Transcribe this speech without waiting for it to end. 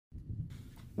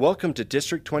Welcome to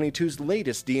District 22's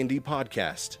latest D&D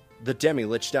podcast, The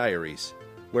Demi-Lich Diaries,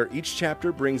 where each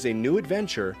chapter brings a new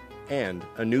adventure and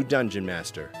a new dungeon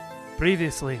master.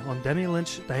 Previously on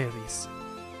Demi-Lich Diaries.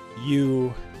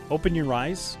 You open your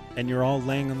eyes, and you're all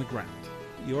laying on the ground.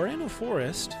 You're in a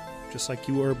forest, just like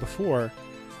you were before,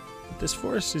 but this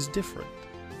forest is different.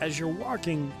 As you're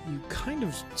walking, you kind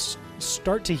of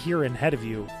start to hear ahead of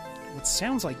you what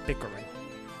sounds like bickering.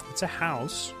 It's a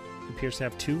house. It appears to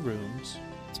have 2 rooms.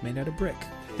 It's made out of brick.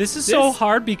 This is so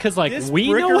hard because,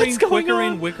 we know what's going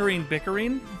on.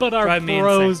 Bickering, but our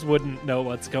bros wouldn't know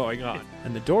what's going on.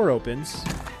 And the door opens,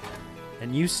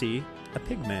 and you see a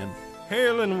pig man.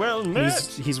 Hail and well met!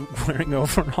 He's wearing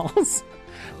overalls.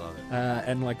 I love it.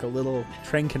 And like a little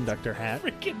train conductor hat.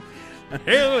 Freaking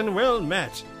Hail and well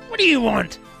met! What do you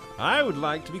want? I would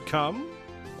like to become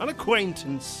an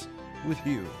acquaintance with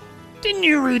you. Didn't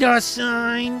you read our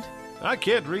sign? I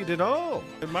can't read it all.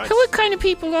 What kind of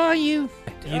people are you?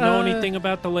 Do you know anything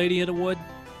about the Lady of the Wood?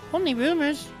 Only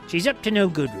rumors. She's up to no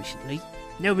good recently.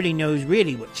 Nobody knows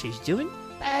really what she's doing.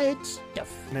 Bad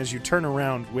stuff. And as you turn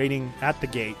around, waiting at the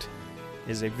gate,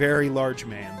 is a very large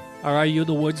man. Are you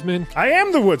the woodsman? I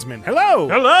am the woodsman. Hello!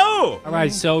 Hello! All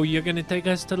right, so you're going to take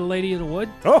us to the Lady of the Wood?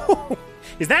 Oh,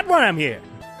 is that why I'm here?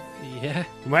 Yeah.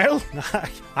 Well,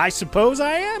 I suppose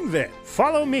I am then.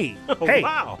 Follow me. Oh, hey,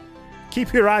 wow!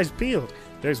 keep your eyes peeled.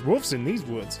 There's wolves in these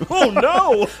woods. Oh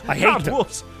no! I hate Not them.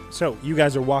 wolves. So you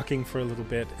guys are walking for a little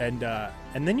bit, and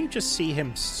then you just see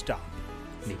him stop.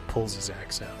 And he pulls his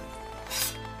axe out.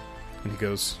 And he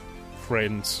goes,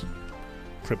 "Friends,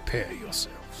 prepare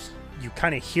yourselves." You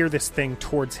kind of hear this thing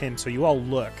towards him, so you all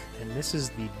look, and this is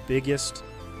the biggest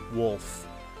wolf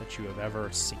that you have ever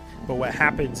seen. But what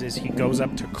happens is he goes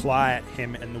up to claw at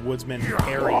him, and the woodsman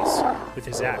parries with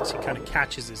his axe. He kind of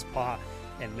catches his paw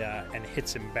and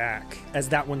hits him back. As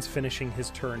that one's finishing his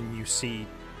turn, you see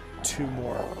 2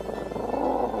 more.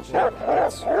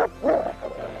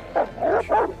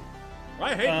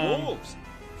 I hate wolves.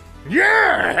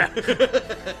 Yeah!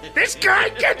 This guy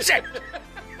gets it!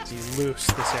 You loose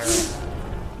this arrow.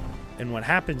 And what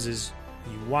happens is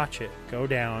you watch it go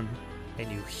down,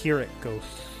 and you hear it go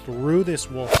through this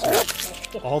wolf's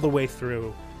neck, all the way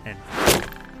through, and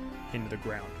into the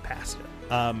ground past it.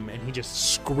 And he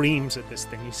just screams at this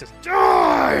thing. He says,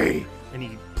 "Die!" And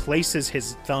he places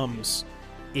his thumbs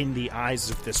in the eyes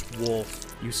of this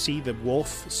wolf. You see the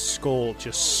wolf skull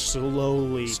just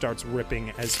slowly starts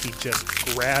ripping as he just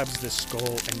grabs the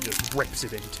skull and just rips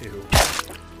it in 2.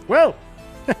 Well,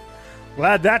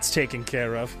 glad that's taken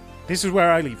care of. This is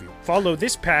where I leave you. Follow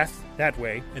this path that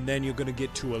way, and then you're going to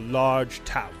get to a large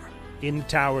tower. In the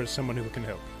tower is someone who can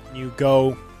help. You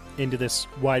go into this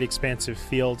wide, expansive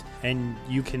field, and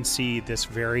you can see this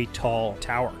very tall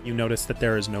tower. You notice that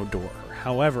there is no door.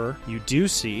 However, you do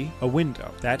see a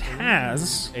window that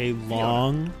has a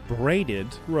long, braided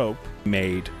rope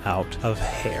made out of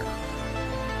hair.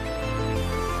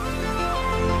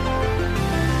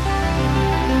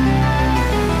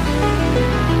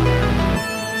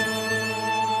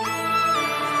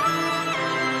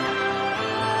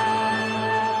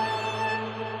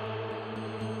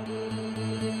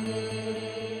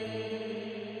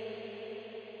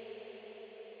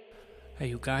 Hey,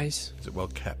 you guys. Is it well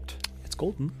kept? It's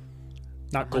golden.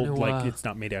 Not I'm gold gonna, like it's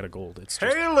not made out of gold. It's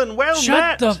just... Hail and well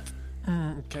Shut met!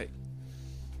 the... Okay.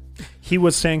 He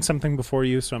was saying something before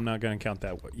you, so I'm not going to count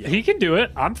that. Yeah. He can do it.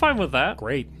 I'm fine with that.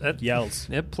 Great. That Yells.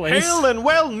 It plays. Hail and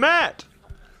well met!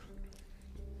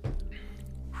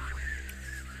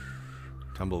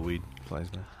 Tumbleweed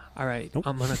flies by. All right. Nope.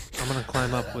 I'm gonna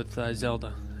climb up with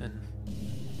Zelda and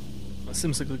That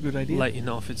seems like a good idea. let you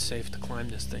know if it's safe to climb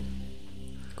this thing.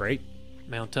 Great.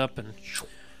 Mount up and...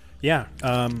 Yeah.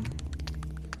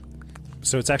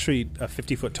 So it's actually a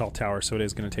 50-foot tall tower, so it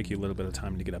is going to take you a little bit of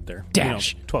time to get up there.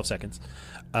 Dash. 12 seconds.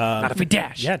 Not if we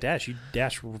dash. Yeah, dash. You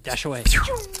dash Away.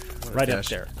 right up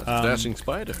there. Dashing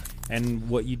spider. And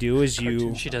what you do is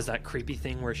you... She does that creepy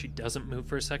thing where she doesn't move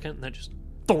for a second and then just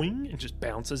boing and just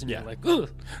bounces and Yeah. you're like, ugh.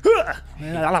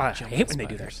 I hate when they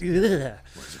do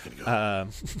that.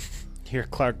 Hear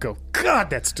Clark go, "God,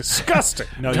 that's disgusting."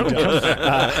 No, you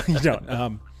don't. You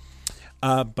don't.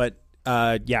 But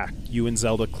you and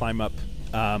Zelda climb up.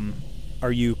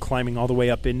 Are you climbing all the way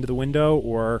up into the window,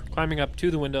 or? Climbing up to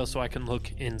the window so I can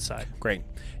look inside. Great.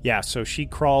 Yeah, so she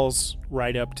crawls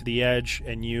right up to the edge,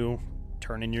 and you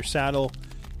turn in your saddle.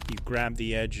 You grab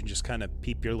the edge and just kind of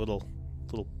peep your little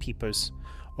peepers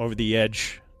over the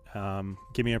edge.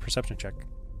 Give me a perception check.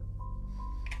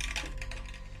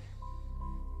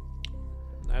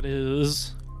 That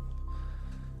is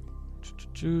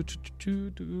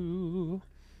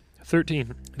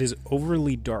 13. It is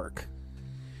overly dark.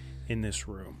 in this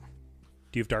room.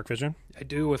 Do you have dark vision? I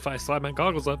do if I slide my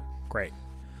goggles up. Great.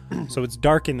 So it's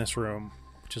dark in this room,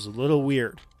 which is a little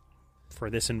weird for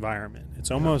this environment.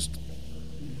 It's almost,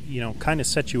 kind of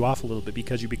sets you off a little bit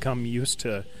because you become used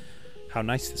to how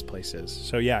nice this place is.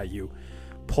 So yeah, you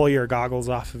pull your goggles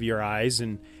off of your eyes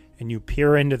and you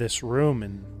peer into this room,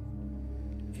 and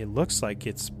it looks like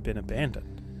it's been abandoned.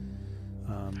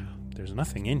 There's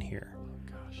nothing in here.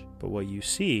 Gosh. But what you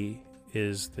see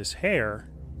is this hair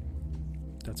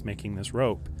that's making this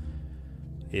rope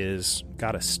is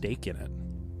got a stake in it.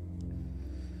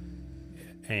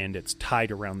 And it's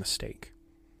tied around the stake.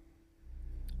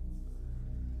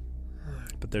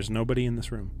 But there's nobody in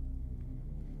this room.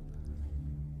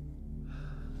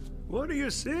 What do you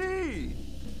see?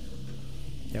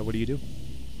 Yeah, what do you do?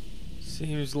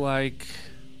 Seems like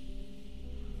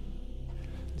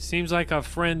our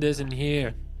friend isn't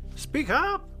here. Speak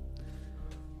up.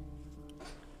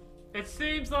 It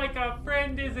seems like our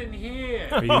friend isn't here.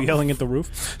 Are you yelling at the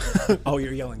roof? Oh,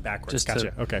 you're yelling backwards. Just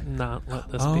gotcha. to Okay. not let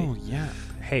this Oh, be yeah.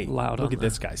 Hey, loud look on at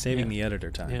this the- guy saving yeah. the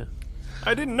editor time. Yeah.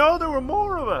 I didn't know there were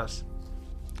more of us.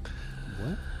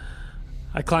 What?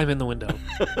 I climb in the window.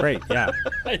 Great, yeah.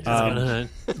 Just gonna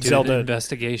do Zelda an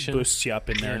investigation. Boosts you up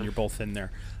in there, and Yeah. you're both in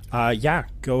there. Yeah,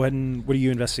 go ahead and... What are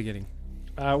you investigating?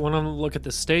 I want to look at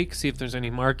the stake, see if there's any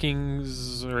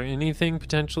markings or anything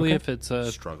potentially. Okay. If it's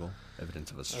a Struggle.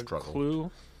 Evidence of a a struggle.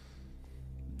 clue.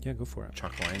 Yeah, go for it.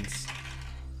 Chalk lines.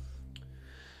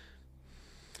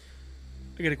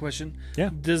 I get a question.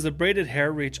 Yeah. Does the braided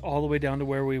hair reach all the way down to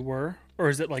where we were? Or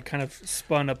is it like kind of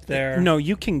spun up there? No,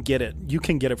 you can get it. You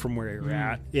can get it from where you're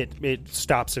at. It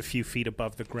stops a few feet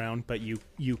above the ground, but you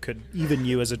could, even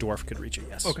you as a dwarf could reach it,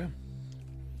 yes. Okay.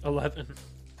 11.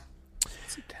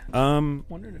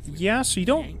 Wondered if we Yeah, so you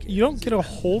don't get a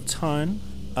whole ton,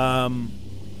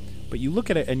 but you look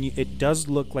at it and it does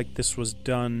look like this was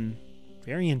done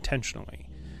very intentionally.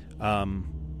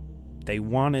 They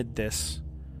wanted this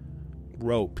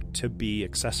rope to be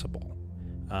accessible.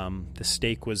 The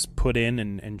stake was put in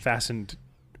and fastened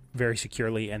very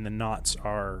securely, and the knots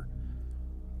are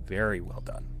very well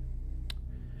done.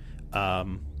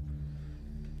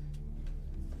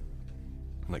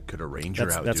 Like, could a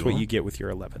ranger outdo That's what him? you get with your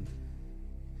 11.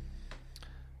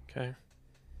 Okay.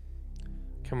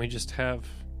 Can we just have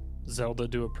Zelda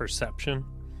do a perception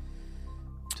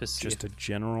to see? Just a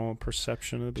general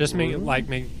perception of the just room?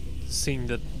 make seeing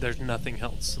that there's nothing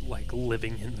else like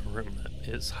living in the room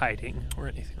that is hiding or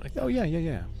anything like that. Oh,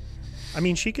 yeah. I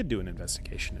mean, she could do an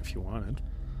investigation if you wanted.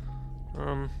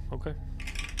 Okay.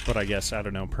 But I guess, I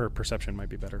don't know, her perception might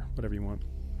be better. Whatever you want.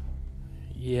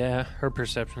 Yeah, her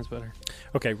perception's better.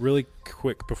 Okay, really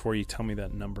quick before you tell me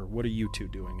that number, what are you two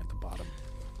doing at the bottom?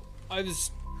 I was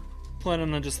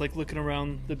planning on just like looking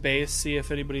around the base, see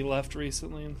if anybody left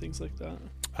recently and things like that.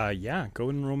 Yeah, go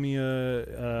ahead and roll me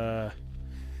an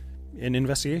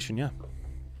investigation, yeah.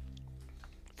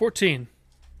 14.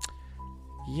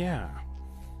 Yeah.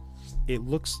 It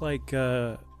looks like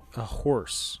a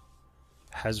horse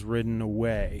has ridden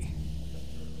away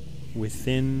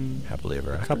within Happily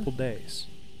ever a after. couple days.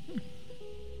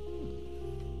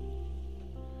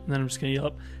 And then I'm just going to yell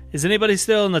up, is anybody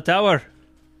still in the tower?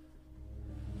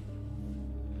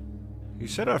 You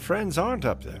said our friends aren't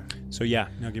up there. So yeah,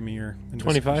 now give me your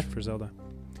 25 for Zelda.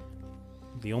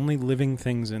 The only living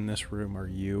things in this room are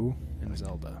you and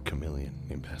Zelda. Chameleon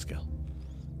named Pascal.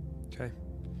 Okay.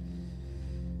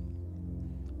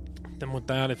 Then with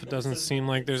that, if it doesn't seem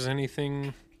like there's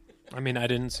anything, I mean, I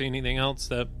didn't see anything else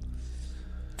that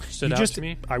stood out to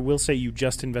me. I will say you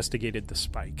just investigated the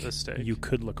spike. The stake. You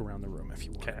could look around the room if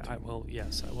you want. Okay, I will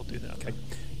do that. Okay.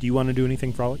 Do you want to do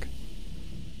anything, Frolic?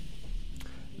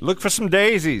 Look for some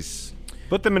daisies.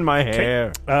 Put them in my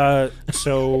hair.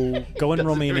 So go and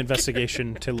roll me an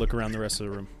investigation to look around the rest of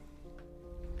the room.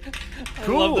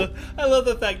 Cool. I love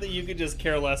the fact that you could just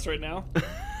care less right now.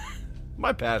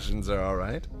 My passions are all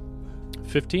right.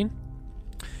 15?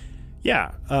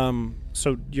 Yeah.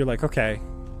 So you're like, okay,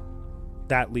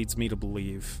 that leads me to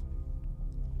believe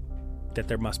that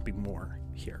there must be more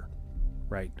here,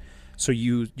 right? So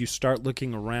you start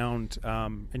looking around,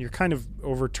 and you're kind of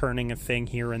overturning a thing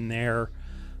here and there,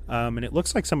 and it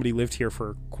looks like somebody lived here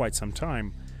for quite some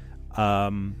time.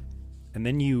 And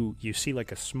then you see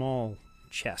like a small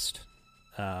chest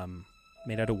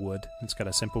made out of wood. It's got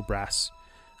a simple brass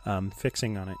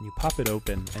fixing on it, and you pop it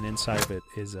open, and inside of it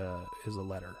is a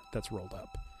letter that's rolled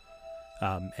up,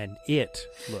 and it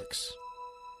looks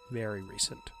very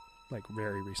recent, like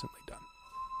very recently done.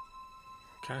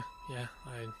 Okay, yeah,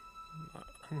 I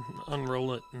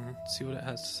unroll it and see what it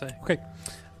has to say. Okay,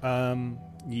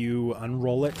 you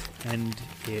unroll it, and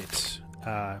it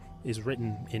is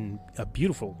written in a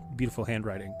beautiful, beautiful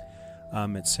handwriting.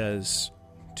 It says,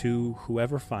 "To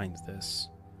whoever finds this,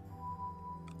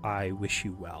 I wish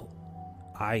you well.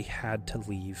 I had to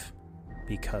leave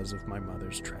because of my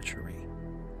mother's treachery.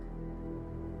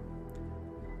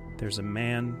 There's a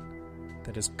man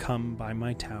that has come by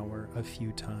my tower a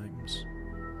few times.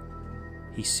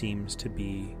 He seems to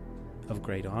be of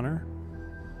great honor,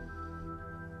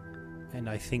 and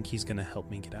I think he's going to help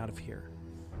me get out of here.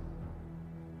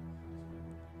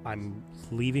 I'm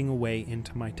leaving away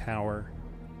into my tower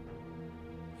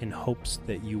in hopes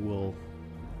that you will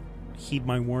heed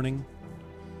my warning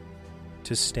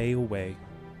to stay away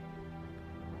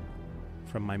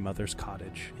from my mother's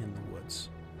cottage in the woods.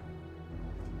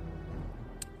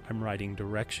 I'm writing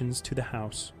directions to the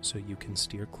house so you can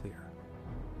steer clear.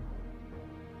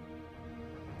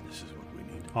 This is what we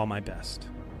need. All my best.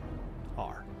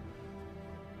 R."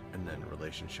 And then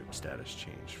relationship status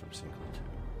changed from single to...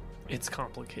 It's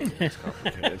complicated.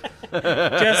 complicated.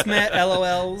 Just met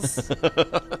LOLs.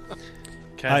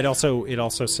 Okay. It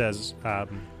also says,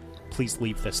 please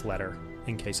leave this letter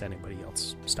in case anybody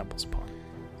else stumbles upon it.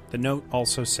 The note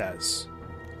also says,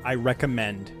 I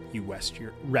recommend you rest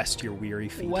your weary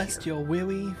feet West here. your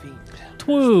weary feet.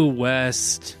 Twoo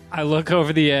West. I look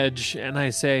over the edge and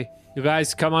I say, "You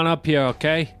guys come on up here,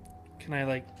 okay?" Can I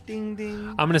like ding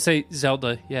ding? I'm gonna say,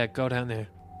 Zelda, yeah, go down there.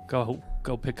 Go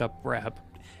pick up Rab.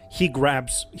 He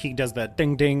does the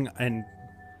ding ding, and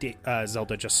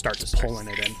Zelda just starts pulling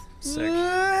it in. Sick.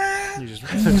 You just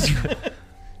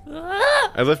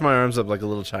I lift my arms up like a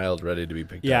little child ready to be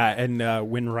picked up. Yeah, and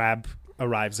when Rab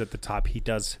arrives at the top, he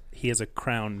has a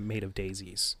crown made of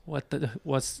daisies. What?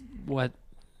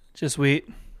 Just wait.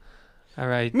 All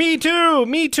right. Me too!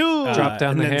 Drop down the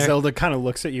and then hair. Zelda kind of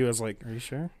looks at you as like, are you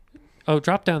sure? Oh,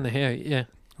 drop down the hair, yeah.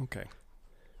 Okay.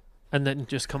 And then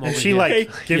just come over And she here.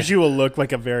 like gives you a look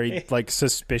like a very like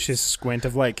suspicious squint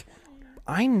of like,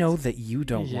 I know that you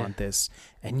don't want this,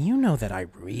 and you know that I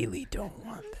really don't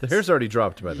want this. The hair's already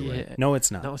dropped, by the way. Yeah. No, it's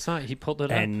not. No, it's not. He pulled it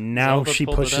up. And now Zelda she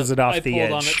pulled pushes up. it off I the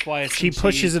pulled on edge. it twice She and she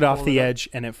pushes it off pulled the it up. edge,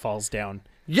 and it falls down.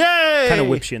 Yay! Kind of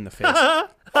whips you in the face.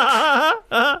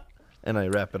 And I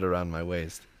wrap it around my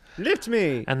waist. Lift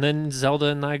me! And then Zelda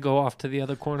and I go off to the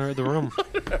other corner of the room.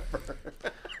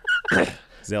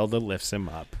 Zelda lifts him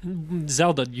up.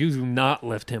 Zelda, you do not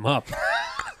lift him up.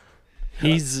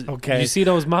 He's Okay. You see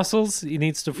those muscles? He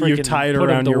needs to freaking You tie it put him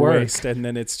around to your work. waist, and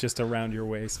then it's just around your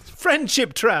waist.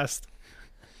 Friendship trust!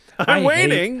 I I'm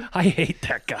waiting! I hate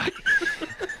that guy.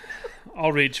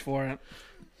 I'll reach for it.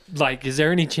 Like, is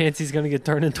there any chance he's going to get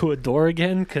turned into a door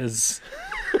again? Because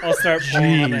I'll start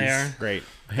pulling on the hair. Great.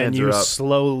 Hands and you are up.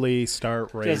 slowly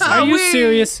start raising. Just- are you Wee!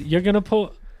 serious? You're going to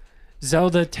pull...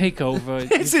 Zelda, take over.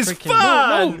 This You is freaking-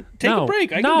 fun! No, take a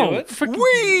break. I can do it. freaking-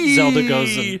 Whee! Zelda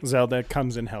goes and... Zelda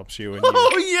comes and helps you, and you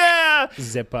Oh, yeah!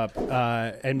 zip up.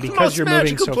 And because most you're moving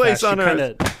magical so place fast, you on kind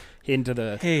of into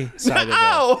the Hey, side of the...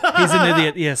 Ow! he's an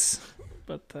idiot. Yes,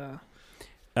 but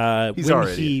He's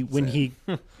already when he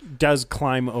does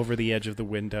climb over the edge of the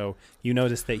window, you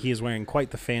notice that he is wearing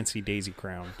quite the fancy daisy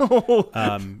crown.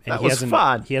 And That he was has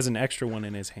fun. He has an extra one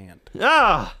in his hand.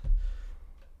 Ah!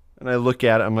 And I look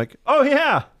at it, I'm like, oh,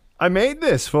 yeah! I made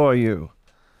this for you.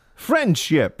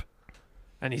 Friendship.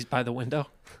 And he's by the window.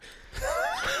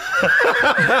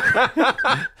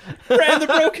 Brand the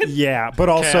broken. Yeah, but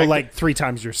also I- like 3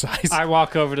 times your size. I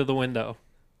walk over to the window.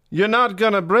 You're not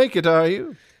gonna break it, are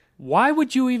you? Why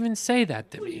would you even say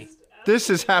that to me? This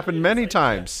has happened many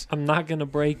times. I'm not going to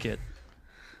break it.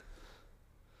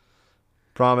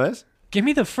 Promise? Give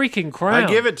me the freaking crown. I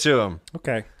give it to him.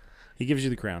 Okay. He gives you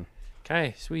the crown.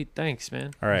 Okay, sweet. Thanks,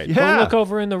 man. All right. Yeah. Go look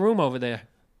over in the room over there.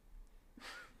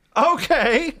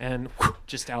 Okay. And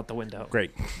just out the window.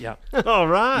 Great. Yeah. All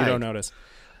right. You don't notice.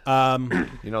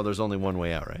 You know, there's only one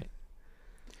way out, right?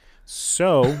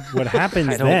 So what happens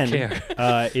I don't then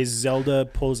care. is Zelda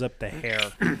pulls up the hair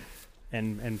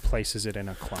and places it in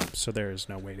a clump. So there is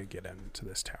no way to get into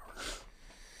this tower.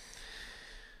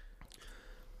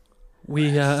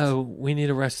 We need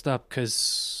to rest up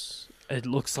because it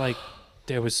looks like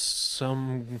there was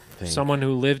someone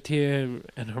who lived here,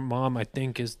 and her mom, I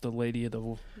think, is the lady of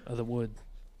the wood.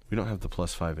 We don't have the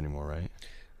 +5 anymore, right?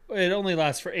 It only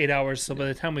lasts for 8 hours, so by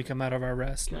the time we come out of our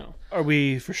rest, no. Are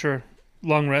we for sure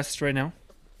long rest right now?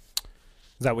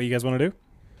 Is that what you guys want to do?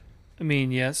 I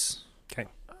mean, yes. Okay.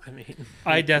 I mean,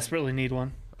 I desperately need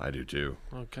one. I do too.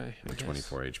 okay. I With guess.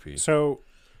 24 HP. So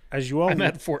as you all I'm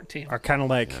at 14. are kind of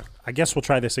like, I guess we'll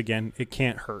try this again. It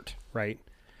can't hurt, right?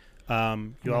 You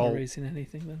I'm not all erasing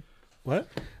anything then. what?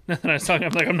 Nothing I was talking.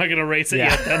 I'm like, I'm not going to erase it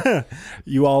yet then.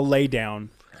 You all lay down,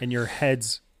 and your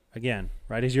heads again,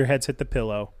 right as your heads hit the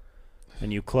pillow,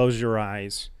 and you close your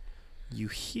eyes, you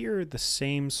hear the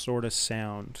same sort of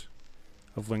sound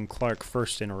of when Clark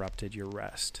first interrupted your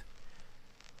rest.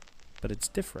 But it's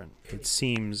different. It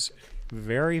seems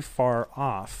very far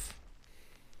off,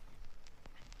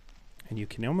 and you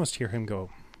can almost hear him go.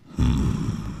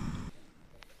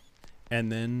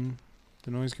 And then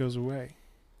the noise goes away,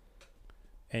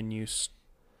 and you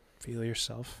feel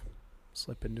yourself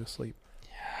slip into sleep.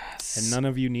 Yes. And none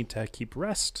of you need to keep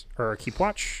rest or keep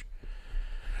watch,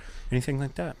 anything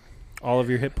like that. All of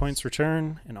your hit points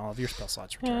return, and all of your spell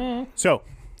slots return. So,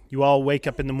 you all wake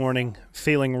up in the morning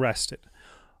feeling rested.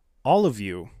 All of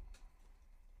you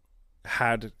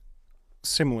had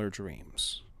similar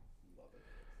dreams.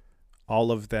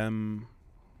 All of them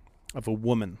of a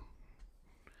woman.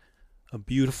 A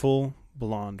beautiful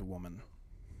blonde woman.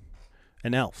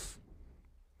 An elf.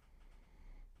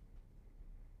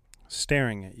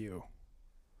 Staring at you.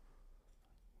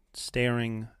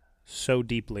 Staring so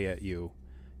deeply at you,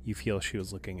 you feel she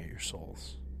was looking at your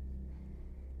souls.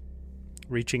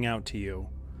 Reaching out to you,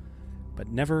 but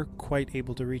never quite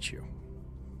able to reach you.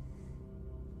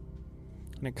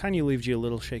 And it kind of leaves you a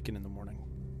little shaken in the morning.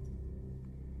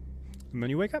 And then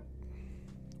you wake up.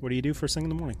 What do you do first thing in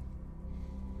the morning?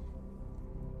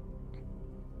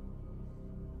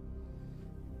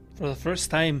 For the first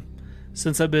time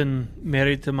since I've been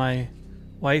married to my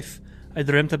wife, I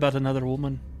dreamt about another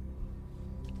woman.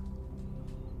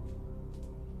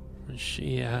 Is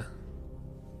she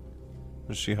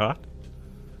hot?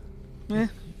 Eh.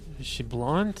 Is she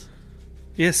blonde?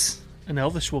 Yes, an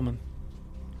elvish woman.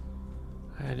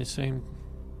 I had the same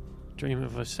dream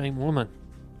of the same woman.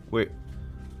 Wait.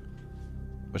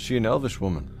 Was she an elvish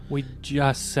woman? We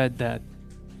just said that.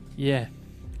 Yeah.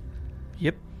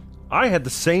 Yep. I had the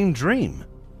same dream.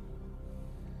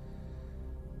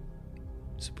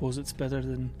 Suppose it's better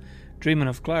than dreaming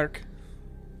of Clark.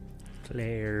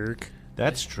 Clark.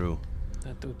 That's true.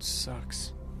 That dude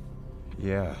sucks.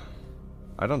 Yeah.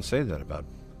 I don't say that about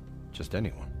just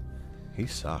anyone. He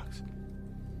sucks.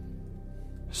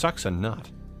 Sucks a nut.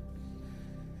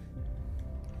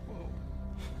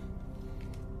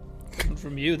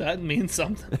 From you, that means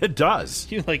something. It does.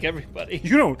 You like everybody.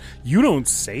 You don't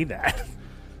say that.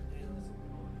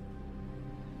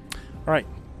 All right.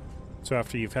 So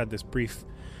after you've had this brief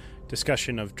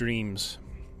discussion of dreams,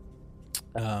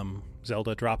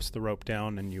 Zelda drops the rope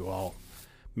down, and you all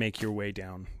make your way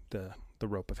down the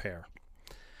rope of hair.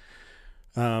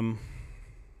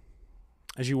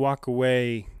 As you walk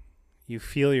away, you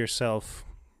feel yourself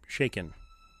shaken,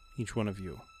 each one of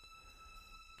you.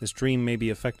 This dream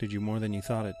maybe affected you more than you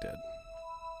thought it did.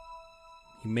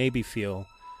 You maybe feel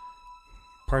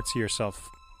parts of yourself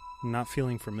not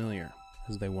feeling familiar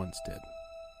as they once did.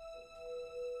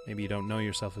 Maybe you don't know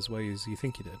yourself as well as you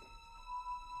think you did.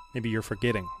 Maybe you're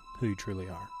forgetting who you truly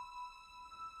are.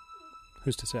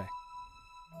 Who's to say?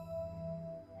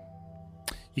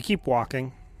 You keep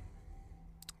walking.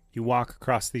 You walk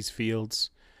across these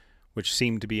fields, which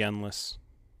seem to be endless.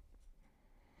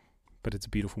 But it's a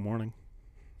beautiful morning.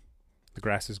 The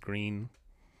grass is green.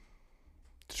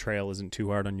 The trail isn't too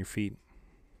hard on your feet.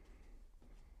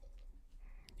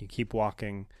 You keep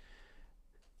walking,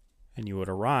 and you would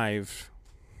arrive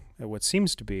at what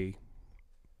seems to be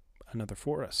another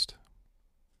forest.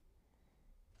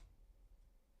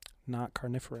 Not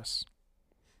carnivorous.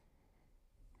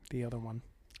 The other one.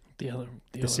 The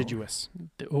Deciduous.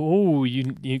 Oh,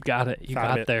 you got it. You Found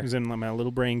got it. there. It was in my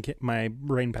little brain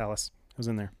palace. It was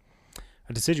in there.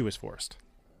 A deciduous forest.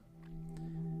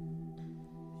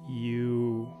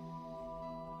 You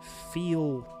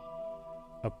feel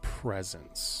a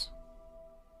presence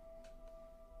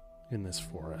in this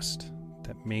forest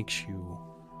that makes you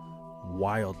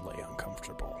wildly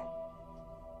uncomfortable.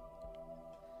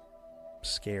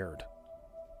 Scared,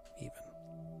 even.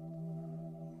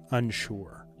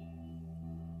 Unsure.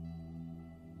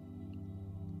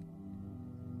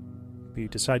 But you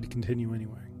decide to continue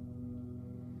anyway.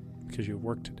 Because you have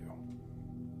work to do.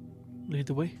 Lead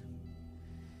the way.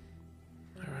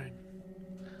 All right.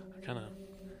 I kind of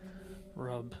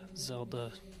rub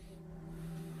Zelda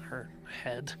her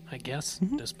head, I guess.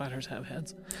 Mm-hmm. Do spiders have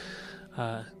heads?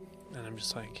 And I'm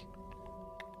just like,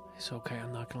 it's okay.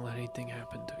 I'm not going to let anything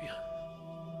happen to you.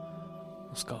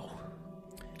 Let's go.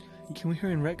 Can we hear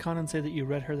in retcon and say that you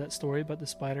read her that story about the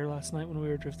spider last night when we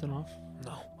were drifting off?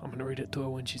 No, I'm going to read it to her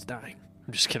when she's dying.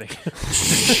 I'm just kidding.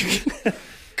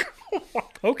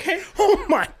 Okay. Oh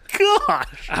my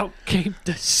gosh! Out came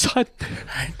the sun.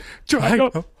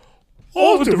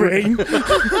 all the rain.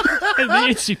 And the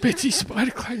itsy bitsy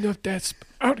spider climbed up that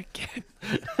spout again.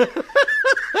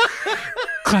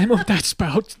 Climb up that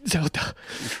spout, Zelda.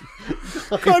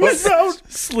 Climb it down.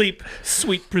 Sleep,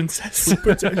 sweet princess.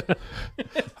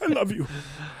 I love you.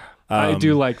 I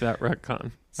do like that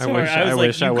retcon. Sorry, I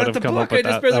was like, you would got have the come up book, I with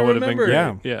just that. That barely would have been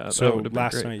remembered. great. Yeah. So that would have been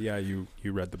last great. night, you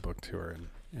read the book to her,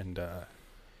 and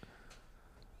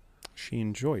she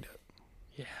enjoyed it.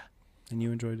 Yeah. And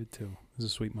you enjoyed it too. It was a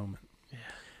sweet moment. Yeah.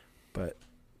 But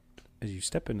as you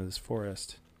step into this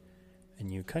forest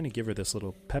and you kind of give her this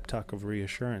little pep talk of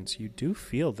reassurance, you do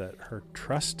feel that her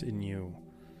trust in you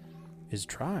is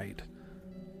tried.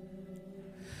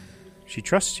 She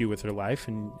trusts you with her life,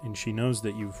 and she knows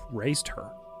that you've raised her.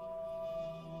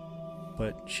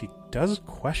 But she does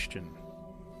question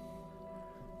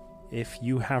if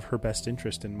you have her best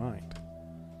interest in mind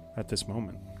at this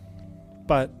moment.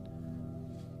 But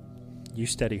you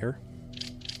steady her,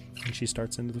 and she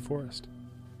starts into the forest.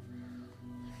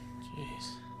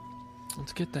 Jeez.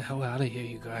 Let's get the hell out of here,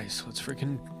 you guys. Let's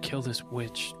freaking kill this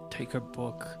witch. Take her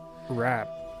book. Rap.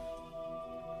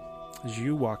 As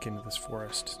you walk into this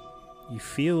forest, you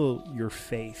feel your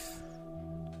faith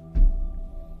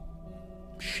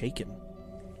shaken.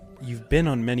 You've been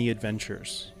on many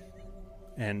adventures,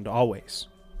 and always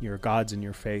your gods and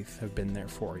your faith have been there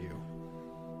for you.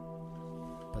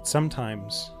 But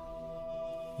sometimes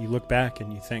you look back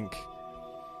and you think,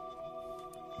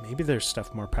 maybe there's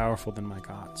stuff more powerful than my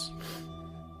gods.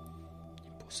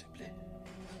 Possibly.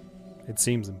 It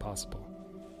seems impossible,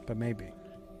 but maybe.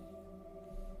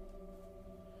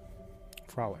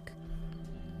 Frolic.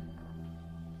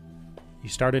 You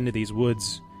start into these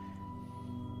woods,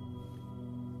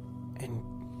 and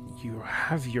you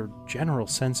have your general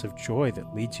sense of joy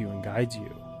that leads you and guides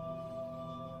you.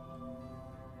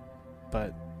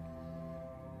 But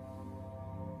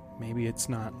maybe it's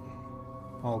not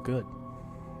all good.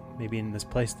 Maybe in this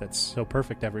place that's so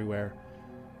perfect everywhere,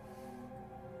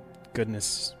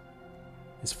 goodness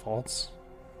is false.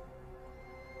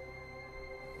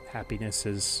 Happiness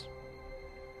is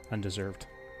undeserved.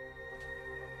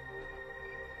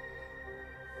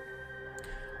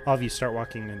 All of you start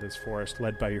walking into this forest,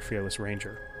 led by your fearless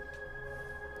ranger.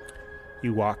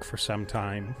 You walk for some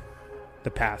time.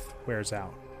 The path wears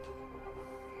out.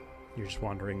 You're just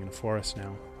wandering in a forest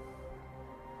now.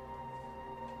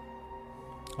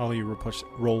 All of you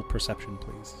roll perception,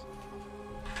 please.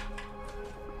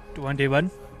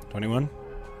 21. 21?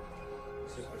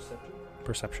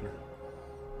 Perception.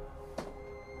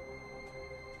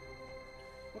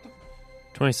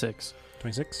 26.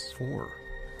 26? 4.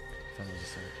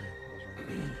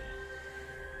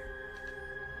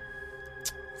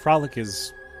 Frolic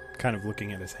is kind of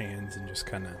looking at his hands and just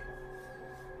kind of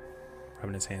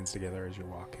rubbing his hands together as you're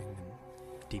walking and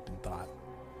deep in thought.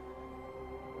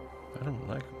 I don't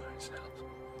like myself.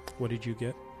 What did you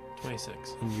get?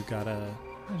 26. And you got a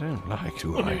I don't like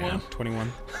who I am.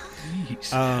 21. Please.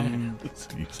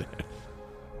 Please.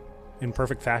 In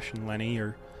perfect fashion, Lenny,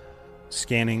 you're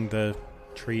scanning the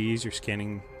trees, you're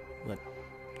scanning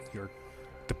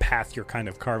the path you're kind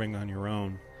of carving on your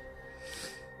own.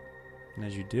 And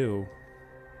as you do,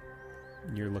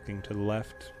 you're looking to the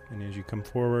left, and as you come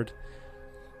forward,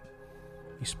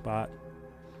 you spot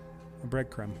a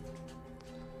breadcrumb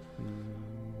in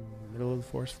the middle of the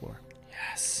forest floor.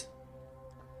 Yes.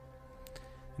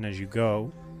 And as you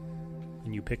go,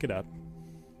 and you pick it up,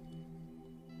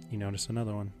 you notice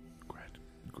another one.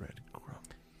 Breadcrumb.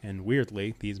 And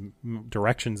weirdly, these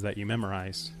directions that you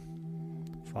memorized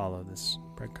follow this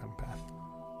breadcrumb path.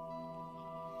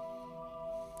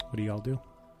 What do y'all do?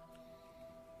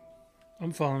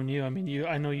 I'm following you. I mean,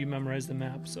 I know you memorized the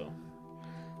map, so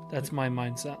that's my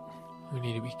mindset. We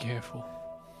need to be careful.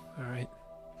 All right.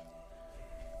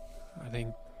 I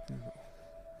think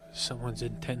someone's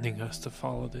intending us to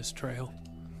follow this trail.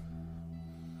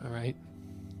 All right.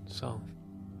 So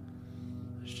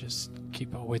let's just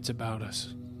keep our wits about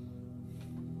us.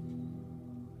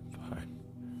 Fine.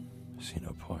 See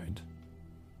no point.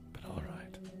 But all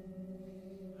right.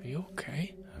 Are you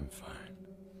okay? I'm fine.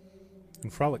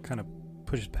 And Frolic kind of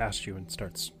pushes past you and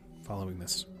starts following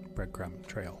this breadcrumb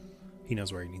trail. He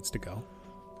knows where he needs to go.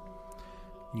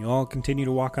 And you all continue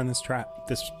to walk on this path.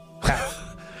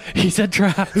 He said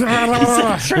trap.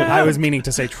 I was meaning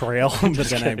to say trail, but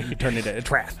then I turned it into a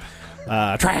trap.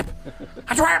 Trap!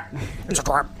 A trap! It's a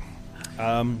trap!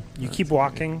 You keep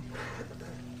walking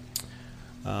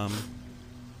over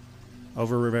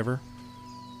a river,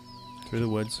 through the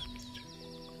woods.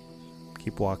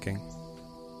 Keep walking.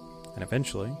 And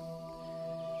eventually,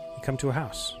 you come to a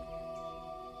house.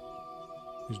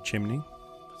 There's a chimney.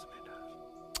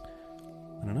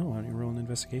 I don't know. Why don't you roll an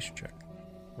investigation check?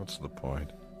 What's the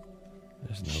point?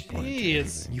 There's no point. to Jeez.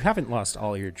 anything. You haven't lost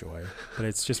all your joy, but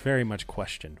it's just very much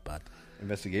questioned, bud.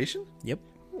 Investigation? Yep.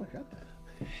 Oh, I got that.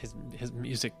 His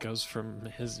music goes from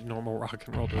his normal rock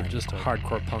and roll to just a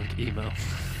hardcore punk emo,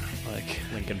 like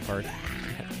Linkin Park.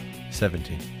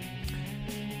 17.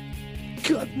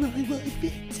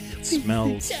 It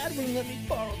smells. Dad wouldn't let me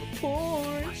borrow the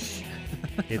Porsche.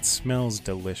 It smells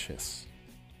delicious.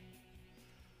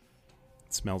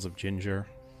 It smells of ginger.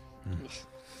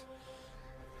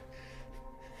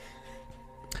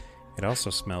 It also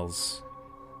smells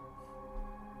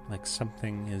like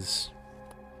something is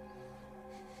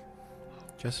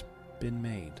just been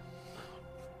made.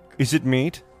 Is it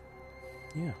meat?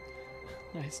 Yeah.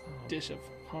 Nice dish of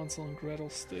Hansel and Gretel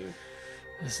stew.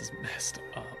 this is messed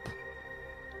up.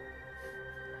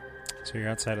 So you're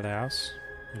outside of the house.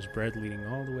 There's bread leading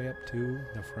all the way up to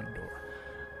the front door.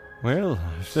 Well,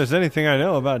 if there's anything I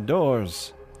know about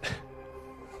doors.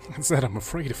 It's that I'm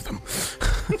afraid of them.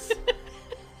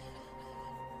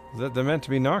 That they're meant to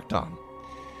be knocked on.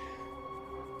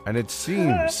 And it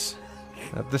seems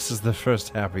that this is the first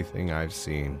happy thing I've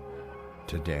seen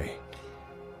today.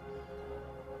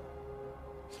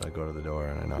 So I go to the door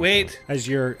and I knock. Wait. As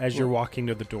you're walking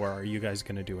to the door, are you guys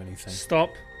going to do anything? Stop.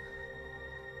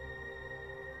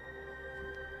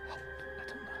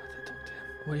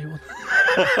 What do you want?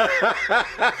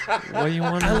 What do you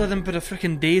want? I let him put a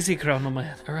freaking daisy crown on my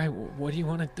head. All right, what do you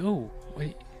want to do?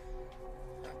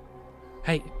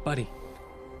 Hey, buddy.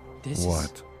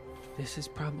 What? This is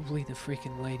probably the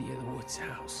freaking Lady of the Woods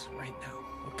house right now,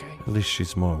 okay? At least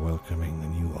she's more welcoming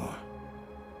than you are.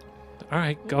 All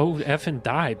right, go effing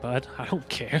die, bud. I don't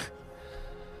care.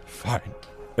 Fine.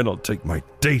 And I'll take my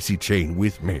daisy chain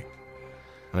with me.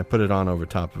 And I put it on over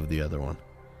top of the other one.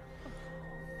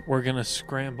 We're going to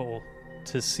scramble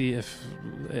to see if...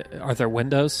 Are there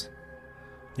windows?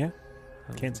 Yeah.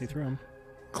 Can't see through them.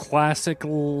 Classic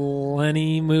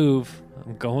Lenny move.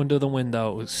 I'm going to the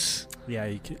windows.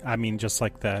 Yeah, I mean, just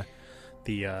like the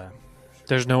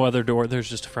There's no other door. There's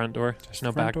just a front door. There's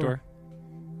no front back door.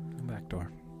 back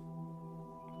door.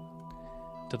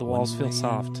 Do the walls One feel way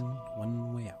soft? in,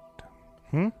 one way out.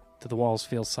 Do the walls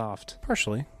feel soft?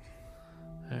 Partially.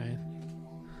 All right.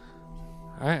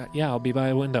 All right. Yeah, I'll be by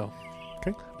a window.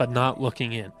 Okay. But not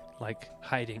looking in, like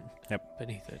hiding. Yep.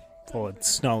 Beneath it.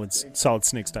 Solid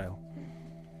snake style.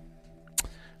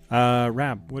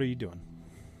 Rab, what are you doing?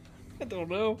 I don't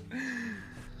know.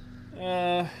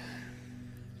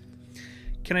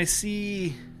 Can I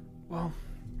see... Well...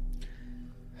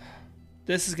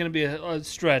 This is going to be a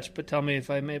stretch, but tell me if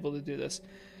I'm able to do this.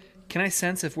 Can I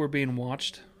sense if we're being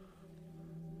watched?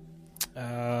 Do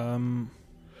you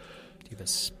have a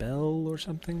spell or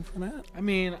something for that? I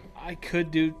mean, I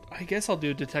guess I'll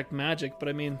do detect magic, but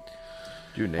I mean...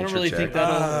 Do a nature I don't really check. think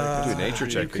that'll... Do a nature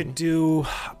check. You could do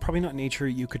probably not nature.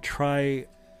 You could try.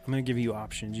 I'm going to give you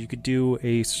options. You could do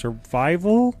a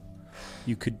survival.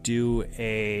 You could do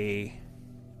a.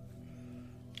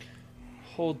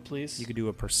 Hold, please. You could do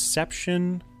a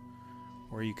perception,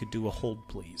 or you could do a hold,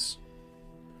 please.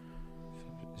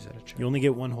 Is that a check? You only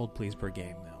get one hold, please per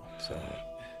game, though. So,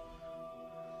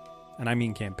 and I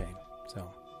mean campaign. So,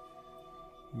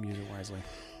 use it wisely.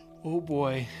 Oh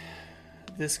boy.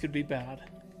 This could be bad.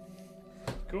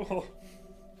 Cool.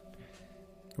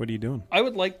 What are you doing? I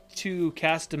would like to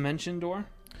cast Dimension Door.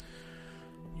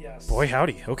 Yes. Boy,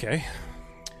 howdy. Okay.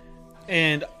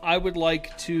 And I would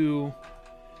like to...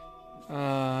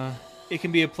 it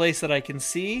can be a place that I can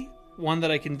see, one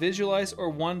that I can visualize, or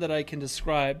one that I can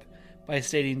describe by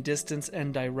stating distance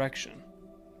and direction.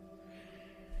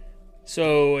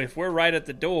 So if we're right at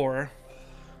the door,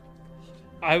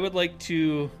 I would like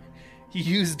to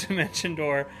use Dimension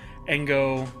Door and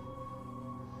go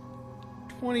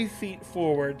 20 feet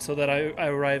forward so that I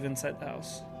arrive inside the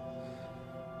house.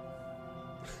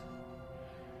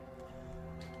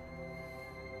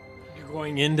 You're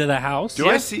going into the house? Do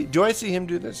I see him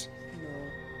do this?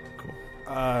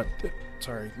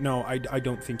 Sorry. No, I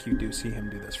don't think you do see him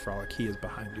do this, Frolic. He is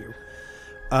behind you.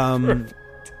 Oh my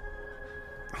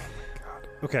god.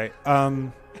 Okay.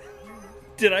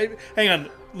 Did I... Hang on.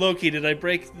 Loki, did I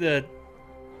break the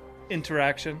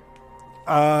interaction?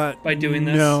 By doing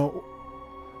this? No.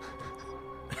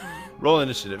 Roll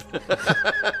initiative.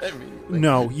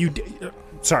 No, you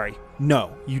sorry.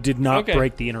 No, you did not Okay.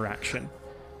 break the interaction.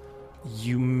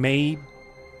 You may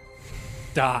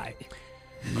Die.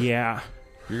 Yeah.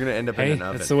 You're going to end up Hey, in an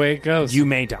oven. that's the way it goes. You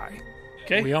may die.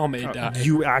 Okay. We all may die.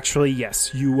 You actually,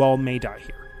 yes, you all may die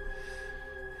here.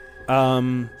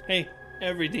 Hey,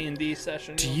 every D&D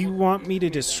session. Do you want me to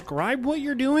describe what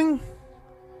you're doing?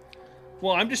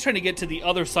 Well, I'm just trying to get to the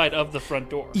other side of the front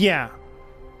door. Yeah,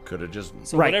 Could have just.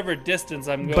 So Right. whatever distance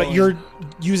I'm going. but you're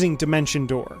using Dimension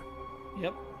Door.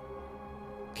 Yep.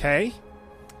 Okay.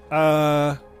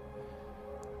 I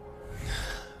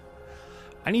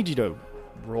need you to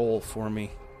roll for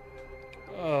me.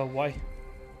 Why?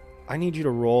 I need you to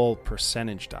roll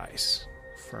percentage dice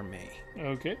for me.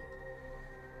 Okay.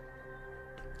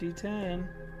 D10.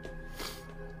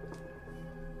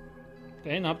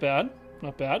 Okay, not bad.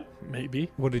 Not bad. Maybe.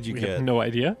 What did you We get? have no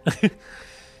idea.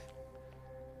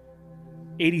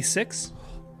 86.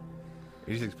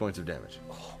 86 points of damage.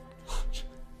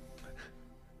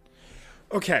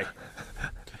 Okay.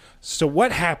 So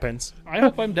what happens? I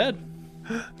hope I'm dead.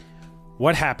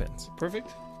 What happens Perfect.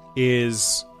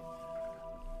 is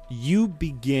you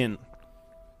begin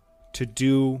to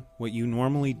do what you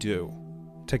normally do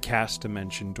to cast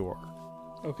Dimension Door.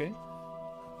 Okay.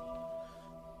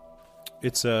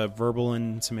 It's a verbal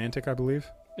and semantic, I believe.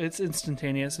 It's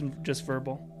instantaneous and just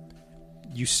verbal.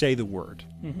 You say the word.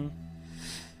 Mm-hmm.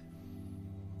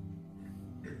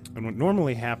 And what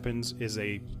normally happens is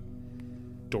a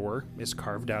door is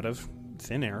carved out of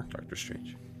thin air. Doctor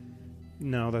Strange.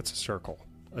 No, that's a circle.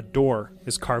 A door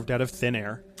is carved out of thin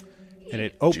air, and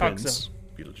it opens. zone.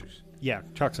 Beetlejuice. Yeah,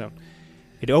 chalk zone.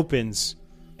 It opens,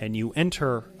 and you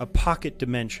enter a pocket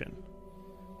dimension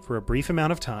for a brief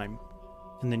amount of time,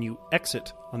 and then you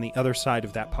exit on the other side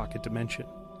of that pocket dimension.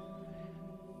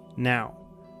 Now,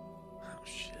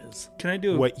 Can I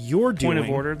do a what you're doing? point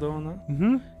of order, though, on that?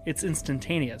 Mm-hmm. It's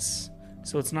instantaneous.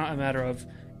 So it's not a matter of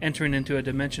entering into a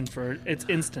dimension for... It's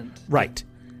instant. Right.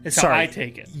 It's Sorry. how I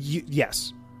take it.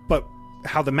 Yes, but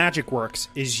how the magic works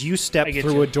is you step I get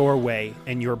through you. a doorway,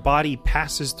 and your body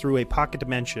passes through a pocket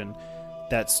dimension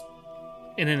that's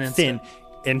In an thin, instant.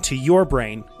 and to your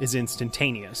brain is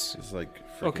instantaneous, It's like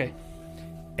Okay.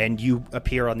 and you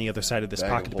appear on the other side of this bag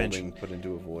pocket of holding dimension. put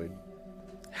into a void.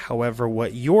 However,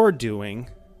 what you're doing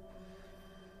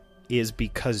is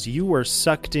because you were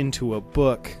sucked into a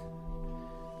book,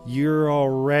 you're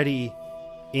already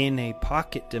in a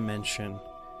pocket dimension,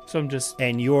 So I'm just...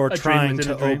 and you're A dream trying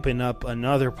within to a dream. open up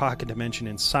another pocket dimension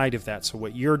inside of that. So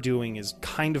what you're doing is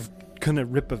kind of gonna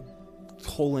rip a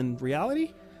hole in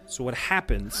reality. So what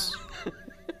happens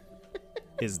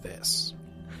is this.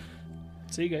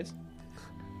 See you guys.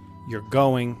 You're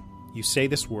going, you say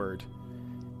this word,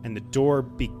 and the door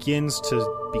begins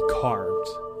to be carved,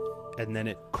 and then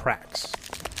it cracks,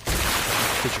 and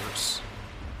fissures,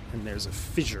 and there's a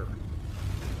fissure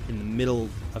in the middle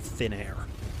of thin air,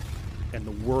 and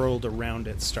the world around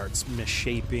it starts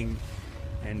misshaping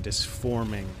and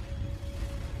disforming,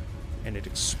 and it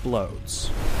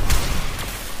explodes.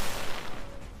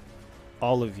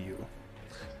 All of you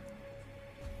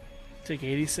Take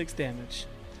 86 damage.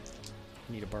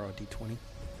 need to borrow a d20.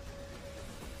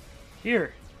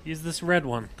 Here, use this red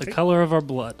one, the color of our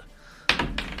blood.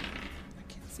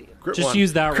 Crit Just one.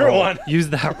 use that Crit roll. one. Use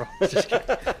that roll. Just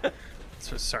kidding.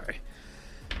 So sorry.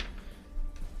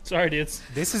 Sorry, dudes.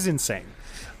 This is insane.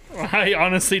 I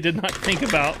honestly did not think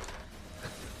about...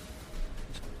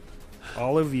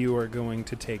 All of you are going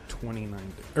to take 39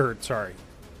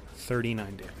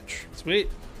 damage. Sweet.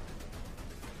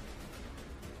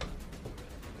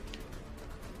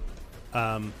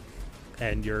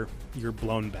 And you're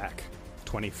blown back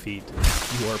 20 feet.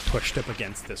 You are pushed up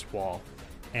against this wall.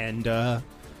 And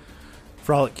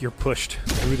Frolic, you're pushed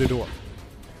through the door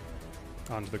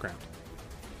onto the ground.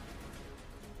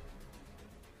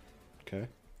 Okay.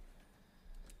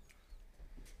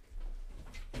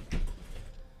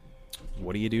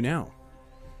 What do you do now?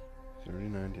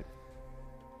 39 damage.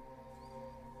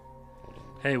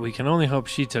 Hey, we can only hope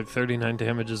she took 39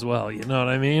 damage as well. You know what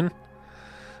I mean?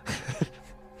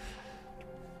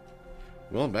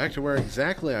 Well, I'm back to where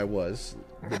exactly I was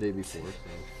the day before.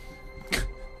 So.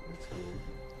 That's cool.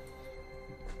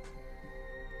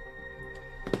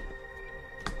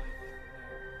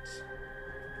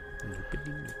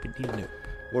 Nope.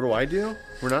 What do I do?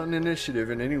 We're not in initiative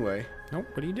in any way. Nope.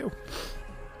 What do you do?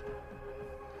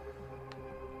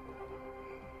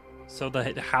 So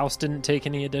the house didn't take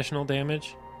any additional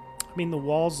damage? I mean, the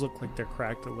walls look like they're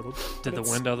cracked a little. Did the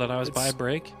It's- window that I was by it's-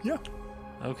 break? Yeah.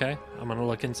 Okay, I'm gonna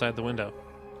look inside the window.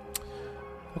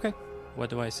 Okay. What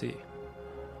do I see?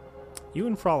 You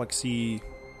and Frolic see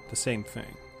the same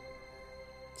thing.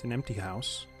 It's an empty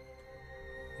house.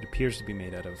 It appears to be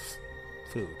made out of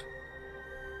food,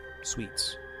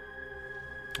 sweets,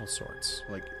 all sorts.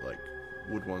 Like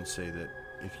would one say that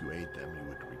if you ate them, you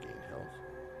would regain health?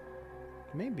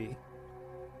 Maybe.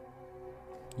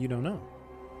 You don't know.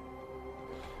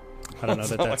 I don't know It's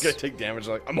that not that's... like I take damage.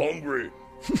 Like I'm hungry.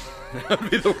 That'd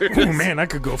be the weirdest. Oh man, I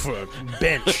could go for a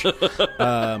bench.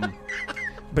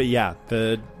 But yeah,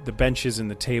 the benches and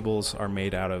the tables are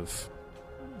made out of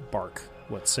bark,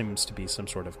 what seems to be some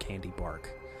sort of candy bark.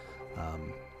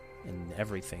 And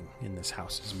everything in this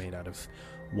house is made out of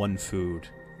one food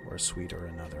or sweet or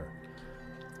another.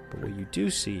 But what you do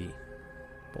see,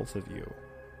 both of you,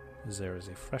 is there is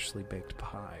a freshly baked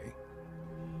pie,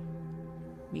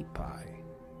 meat pie,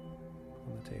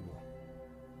 on the table.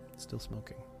 It's still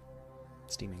smoking.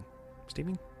 Steaming.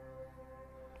 Steaming?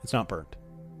 It's not burnt.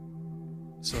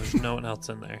 So there's no one else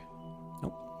in there.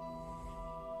 Nope.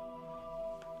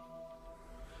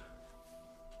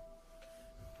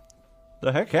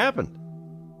 The heck happened?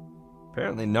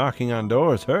 Apparently knocking on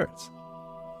doors hurts.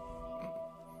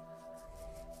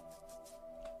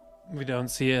 We don't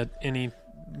see any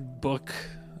book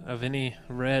of any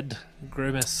red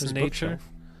grimace There's a nature. bookshelf.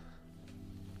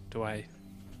 Do I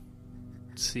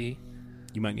see?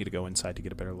 You might need to go inside to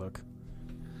get a better look.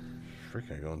 Frick,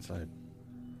 I go inside.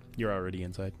 You're already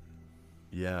inside.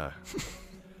 Yeah.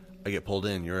 I get pulled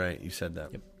in. You're right. You said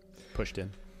that. Yep. Pushed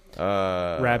in.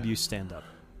 Rab, You stand up.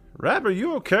 Rab, are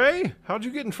you okay? How'd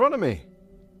you get in front of me?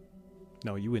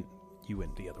 No, you went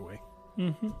the other way.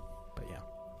 Mm-hmm. But yeah.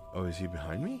 Oh, is he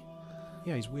behind me?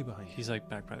 Yeah, he's way behind you. He's like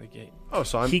back by the gate. Oh,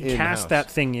 so I'm He in cast house.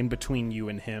 that thing in between you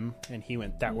and him, and he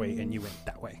went that way, and you went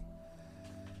that way.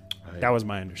 That was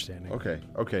my understanding.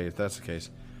 Okay, if that's the case.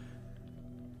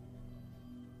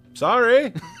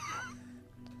 Sorry.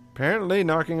 Apparently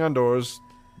knocking on doors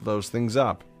blows things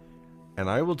up. And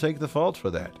I will take the fault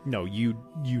for that. No, you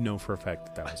know for a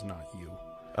fact that was not you.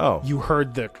 Oh. You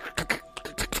heard the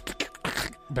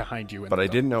behind you. But I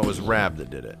didn't know it was Rab that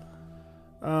did it.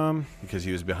 Um, Because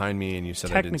he was behind me and you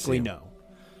said I didn't see technically him. no.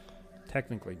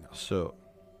 Technically no.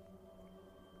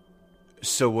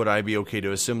 So would I be okay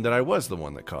to assume that I was the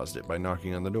one that caused it by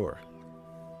knocking on the door?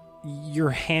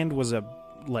 Your hand was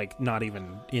not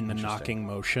even in the knocking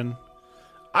motion.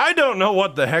 I don't know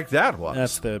what the heck that was.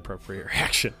 That's the appropriate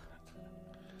reaction.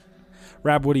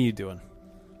 Rab, what are you doing?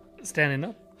 Standing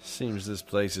up. Seems this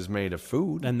place is made of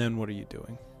food. And then what are you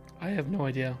doing? I have no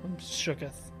idea. I'm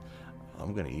shooketh.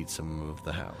 I'm going to eat some of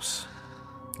the house.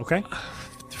 Okay.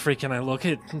 Freaking, I look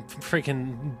at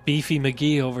freaking Beefy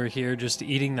McGee over here just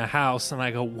eating the house, and I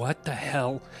go, what the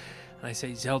hell? And I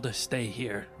say, Zelda, stay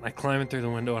here. And I climb through the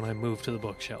window, and I move to the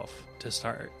bookshelf to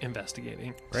start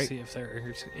investigating. Great. To see if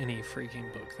there's any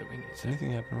freaking book that we need. Does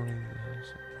anything happen when I eat the house?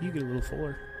 You get a little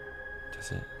fuller.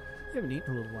 Does it? You haven't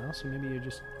eaten in a little while, so maybe you're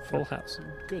just Full house.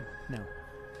 good now.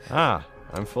 Ah,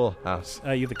 I'm full house.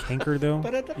 You have a canker, though?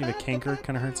 You have a canker?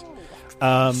 Kind of hurts.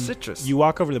 Citrus. You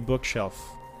walk over to the bookshelf,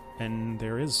 and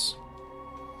there is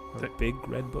a big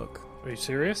red book. Are you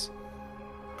serious?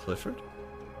 Clifford?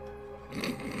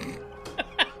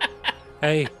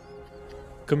 Hey,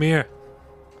 come here.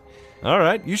 All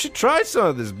right, you should try some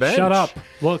of this bench. Shut up.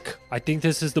 Look, I think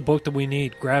this is the book that we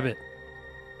need. Grab it.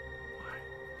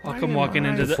 I'll come walking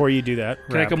into the. Before you do that,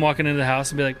 Can I come walking into the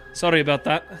house and be like, "Sorry about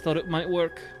that. I thought it might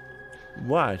work."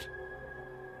 What?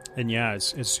 And yeah,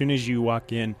 as soon as you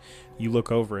walk in, you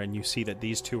look over and you see that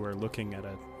these two are looking at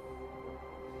a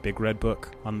big red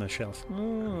book on the shelf. Give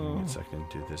me a second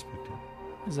to this picture.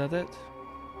 Is that it?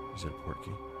 Is it a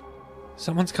portkey?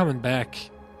 Someone's coming back.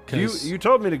 You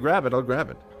told me to grab it. I'll grab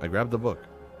it. I grabbed the book.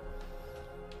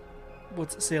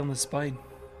 What's it say on the spine?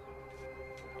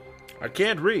 I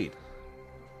can't read.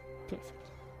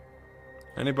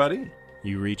 Anybody?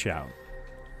 You reach out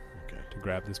Okay, to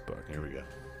grab this book, here we go.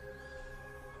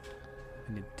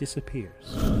 and it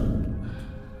disappears.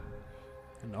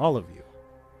 And all of you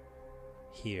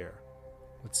hear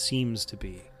what seems to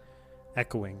be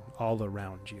echoing all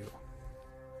around you.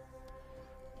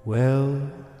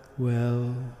 Well,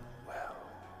 well, well.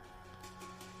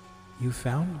 You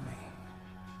found me.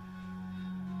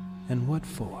 And what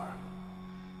for?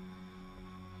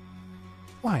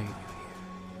 Why are you here?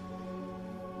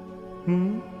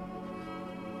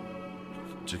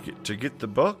 To get the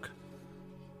book?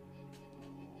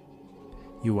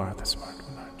 You are the smart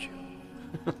one, aren't you?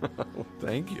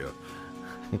 Thank you.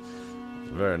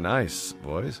 Very nice,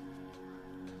 boys.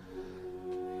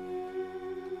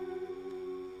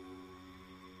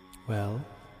 Well,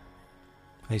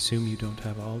 I assume you don't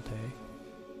have all day.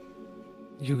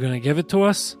 You gonna give it to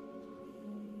us?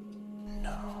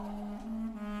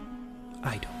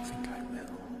 I don't think I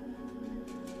will.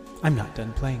 I'm not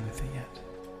done playing with it yet.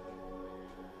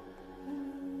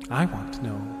 I want to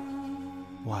know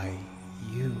why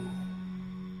you,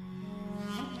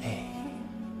 a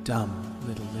dumb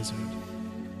little lizard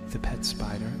with a pet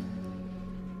spider,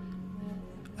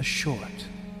 a short,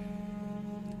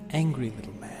 angry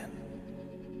little man,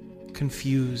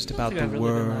 confused about I the think I've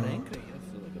really been world, that angry.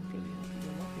 I feel like I'm pretty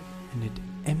angry. and an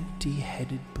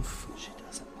empty-headed buffoon. She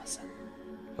doesn't listen.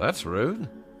 That's rude.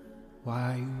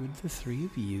 Why would the three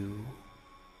of you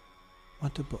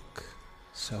want a book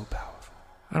so powerful?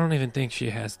 I don't even think she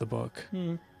has the book.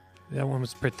 Hmm. That one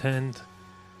was pretend.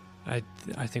 I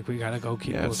think we gotta go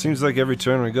keep Yeah, it looking. seems like every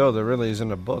turn we go, there really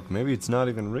isn't a book. Maybe it's not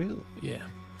even real. Yeah,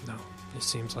 no. It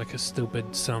seems like a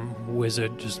stupid, some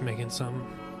wizard just making some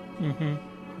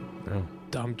Mm-hmm.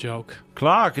 dumb joke.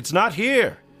 Clark, it's not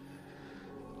here.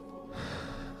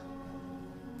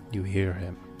 You hear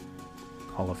him,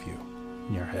 all of you,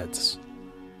 in your heads.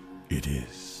 It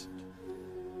is.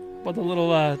 But the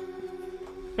little, I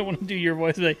want to do your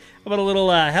voice. Like, how about a little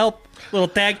help, little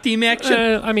tag team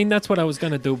action? I mean, that's what I was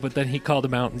gonna do, but then he called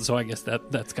him out, and so I guess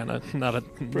that's kind of not a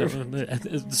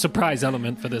surprise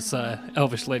element for this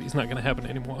elvish lady's not gonna happen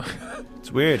anymore.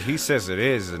 It's weird. He says it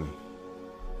is, and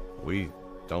we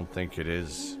don't think it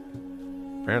is.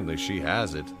 Apparently, she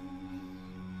has it.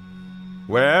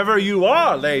 Wherever you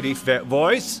are, Lady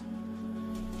Voice.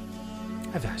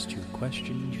 I've asked you a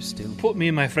question, you still... Put me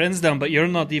and my friends down, but you're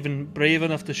not even brave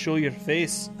enough to show your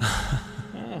face.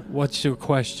 What's your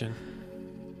question?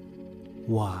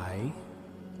 Why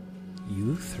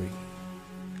you three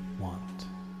want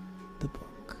the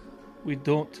book? We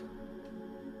don't.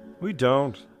 We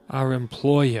don't. Our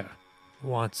employer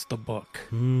wants the book.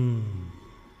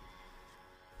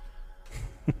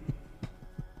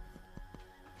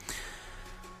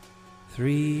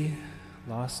 Three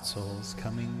lost souls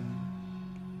coming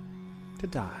to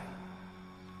die.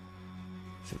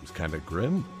 Seems kind of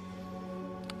grim.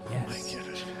 Yes.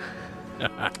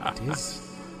 It is.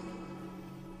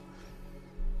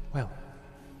 Well,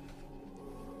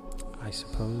 I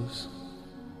suppose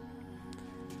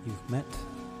you've met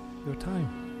your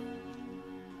time.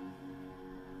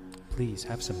 Please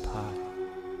have some pie.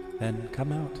 Then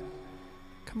come out.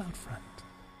 Come out front.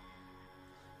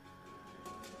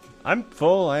 I'm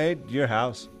full. I ate your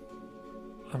house.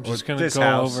 I'm just Or gonna this go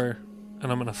house. over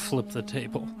and I'm gonna flip the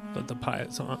table that the pie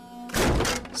is on,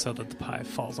 so that the pie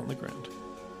falls on the ground.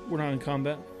 We're not in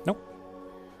combat. Nope.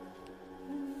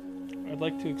 I'd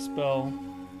like to expel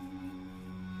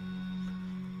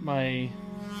my...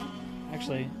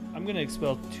 Actually, I'm going to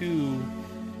expel 2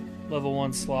 level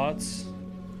 1 slots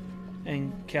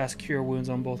and cast Cure Wounds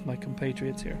on both my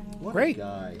compatriots here. Great.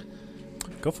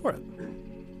 Go for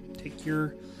it. Take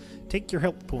your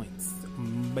health points,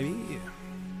 baby.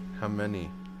 How many?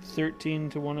 13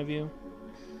 to one of you.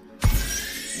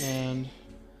 And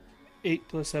 8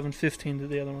 plus 7, 15 to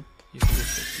the other one. You can do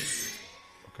 15.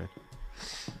 Okay.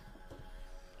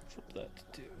 Flip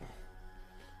that to 2.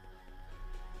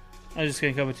 I'm just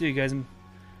going to come up to you guys and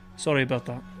sorry about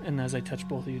that. And as I touch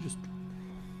both of you, just...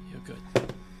 You're good.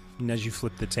 And as you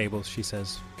flip the table, she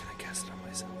says, Can I cast it on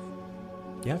myself?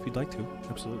 yeah, if you'd like to.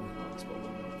 Absolutely.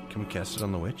 Can we cast it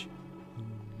on the witch?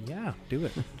 Yeah, do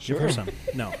it. Give her some.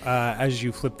 No, as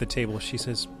you flip the table, she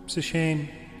says, it's a shame.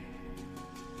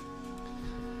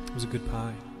 It was a good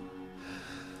pie.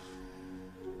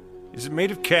 Is it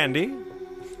made of candy?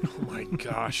 Oh my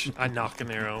gosh! I knock an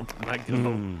arrow and I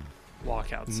go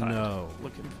walk outside No.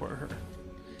 looking for her.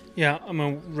 Yeah, I'm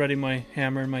going to ready my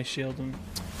hammer and my shield and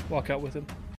walk out with him.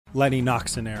 Lenny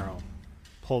knocks an arrow,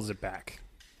 pulls it back.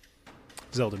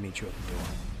 Zelda meets you at the door,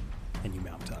 and you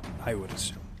mount up, I would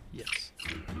assume. Yes.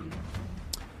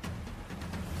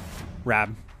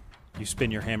 Rab, you spin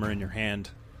your hammer in your hand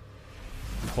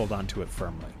and hold on to it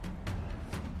firmly.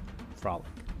 Frolic.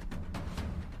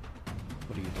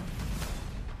 What are you doing?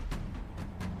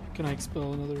 Can I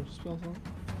expel another spell slot?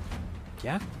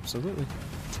 Yeah, absolutely.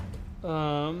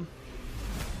 I'm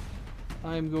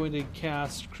going to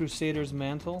cast Crusader's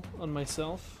Mantle on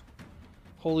myself.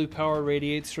 Holy power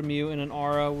radiates from you in an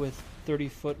aura with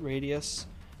 30-foot radius,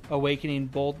 awakening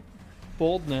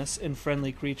boldness in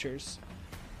friendly creatures.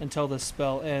 Until the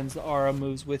spell ends, the aura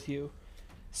moves with you,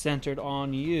 centered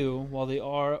on you,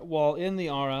 while in the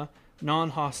aura,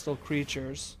 non-hostile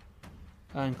creatures,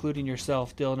 including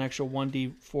yourself, deal an extra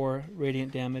 1d4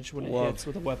 radiant damage when it hits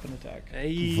with a weapon attack.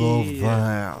 Hey.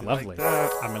 Lovely.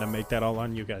 that. I'm going to make that all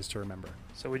on you guys to remember.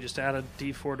 So we just added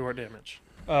D4 to our damage.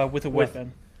 With a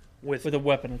weapon. With With a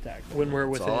weapon attack. when we're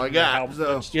within all I the got, help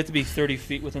so- range. You have to be 30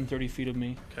 feet within 30 feet of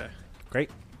me. Okay.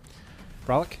 Great.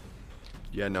 Frolic?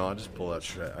 Yeah, no, I'll just pull out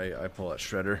I pull out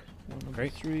Shredder.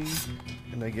 Great. 3.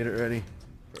 And I get it ready.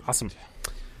 Awesome.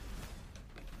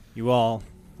 You all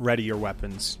ready your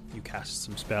weapons. You cast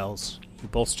some spells. You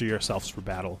bolster yourselves for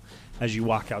battle as you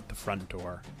walk out the front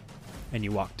door and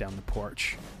you walk down the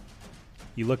porch.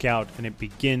 You look out and it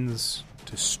begins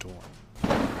to storm.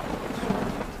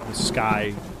 The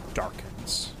sky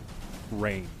darkens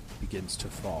rain begins to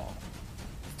fall.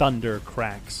 Thunder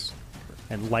cracks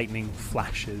and lightning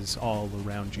flashes all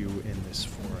around you in this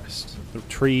forest. The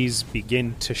trees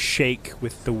begin to shake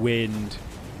with the wind,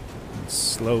 and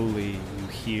slowly you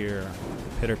hear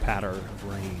the pitter-patter of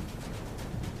rain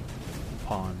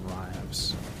upon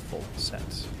Ryev's full set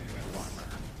of armor.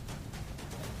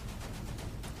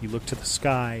 You look to the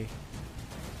sky,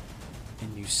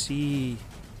 and you see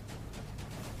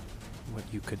what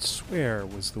you could swear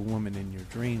was the woman in your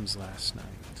dreams last night.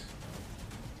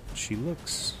 She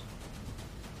looks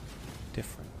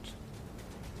different.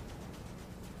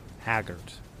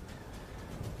 Haggard.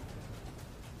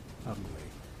 Ugly.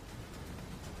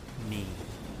 Mean.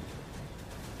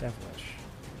 Devilish.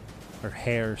 Her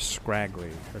hair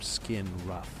scraggly, her skin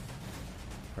rough,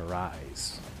 her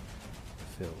eyes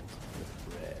filled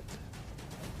with red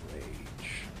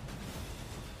rage.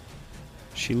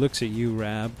 She looks at you,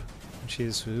 Rab, and she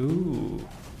says, "Ooh,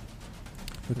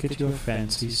 look at your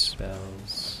fancy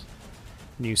spells."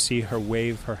 And you see her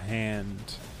wave her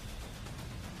hand,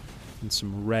 and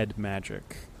some red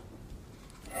magic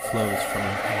flows from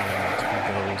her hand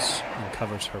and goes and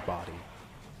covers her body.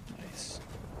 Nice.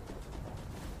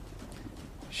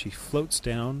 She floats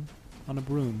down on a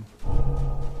broom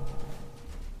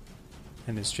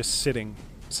and is just sitting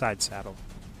side saddle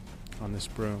on this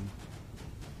broom.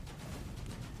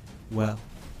 Well,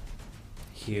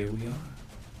 here we are.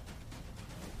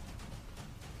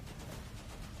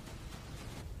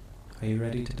 Are you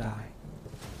ready to die?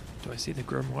 Do I see the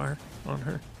grimoire on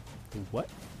her? What?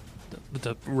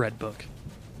 The red book.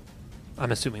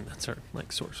 I'm assuming that's her,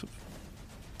 like, source of...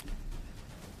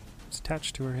 It's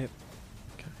attached to her hip.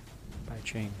 Okay. By a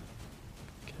chain.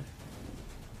 Okay.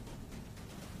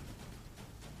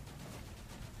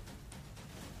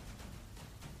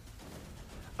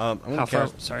 I'm gonna How far?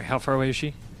 cast- Sorry, how far away is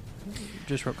she?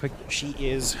 Just real quick. She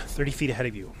is 30 feet ahead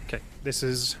of you. Okay. This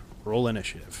is roll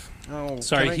initiative. Oh,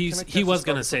 Sorry, can I he cast was a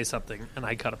going to spell say something, and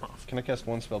I cut him off. Can I cast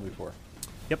one spell before?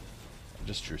 Yep.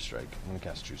 Just True Strike. I'm going to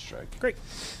cast True Strike. Great.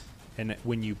 And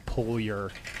when you pull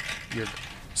your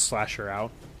slasher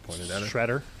out, Point it at her?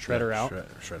 shredder Yeah, out,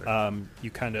 Shredder.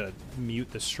 you kind of mute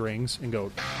the strings and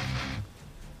go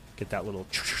get that little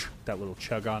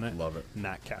chug on it. Love it. And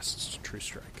that casts True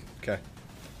Strike. Okay.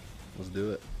 Let's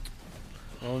do it.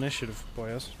 Roll initiative,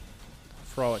 boyos.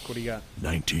 Frolic, what do you got?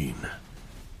 19.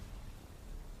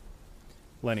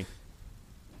 Lenny.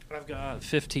 I've got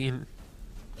 15.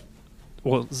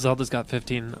 Well, Zelda's got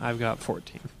 15. I've got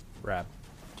 14. Rab.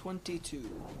 22.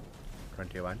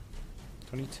 21.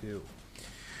 22.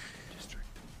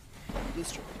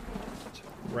 District.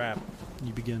 Rab,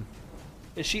 you begin.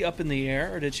 Is she up in the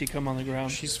air, or did she come on the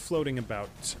ground? She's floating about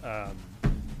I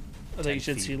thought you 10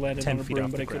 said feet. she landed 10 on a feet broom,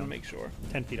 off but the I couldn't ground. make sure.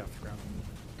 10 feet off the ground.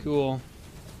 Cool.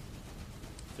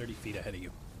 30 feet ahead of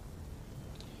you.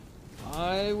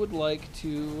 I would like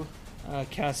to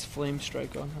cast Flame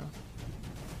Strike on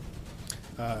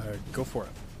her. Go for it.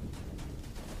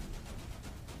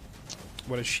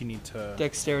 What does she need to...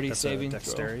 Dexterity That's a saving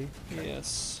dexterity? throw. Okay.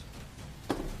 Yes.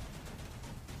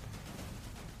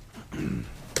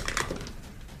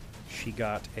 She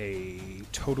got a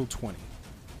total 20.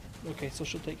 Okay, so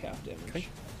she'll take half damage. Okay.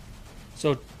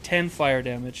 So 10 fire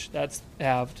damage. That's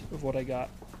halved of what I got.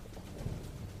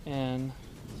 And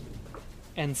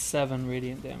 7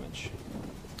 radiant damage.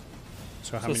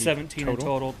 So how So many 17 in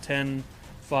total. 10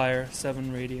 fire,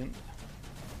 7 radiant.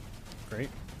 Great.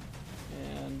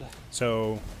 And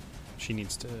So she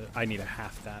needs to... I need a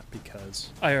half that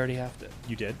because... I already halved it.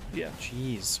 You did? Yeah.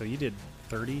 Jeez, so you did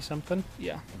 30-something?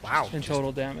 Yeah. Wow. In Just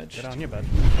total damage. Good on you, bud.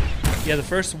 Yeah, the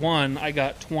first one I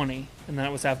got 20, and then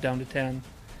it was half down to 10. And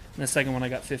the second one I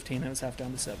got 15, and it was half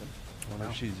down to 7.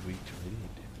 Wow. She's weak to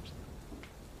radiant damage.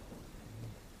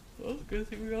 Well, good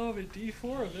thing we all have a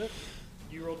D4 of it.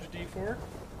 You rolled your D4?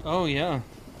 Oh, yeah.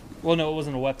 Well, no, it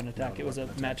wasn't a weapon attack. Not It a was a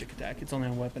weapon attack. magic attack. It's only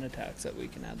on weapon attacks that we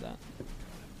can add that.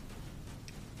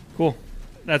 Cool.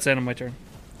 That's the end of my turn.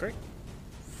 Great.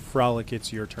 Frolic,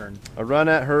 it's your turn. I run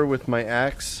at her with my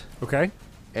axe, Okay.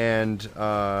 and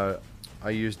I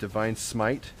use Divine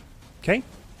Smite Okay.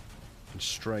 and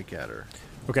strike at her.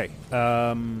 Okay.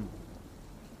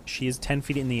 She is 10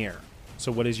 feet in the air.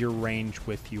 So what is your range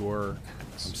with your I'm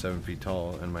axe? 7 feet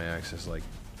tall, and my axe is like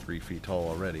 3 feet tall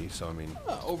already, so I mean...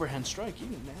 Overhand strike. You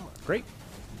can nail it. Great.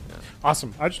 Yeah.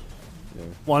 Awesome. I just Yeah.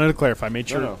 wanted to clarify. Made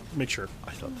sure. No. Make sure.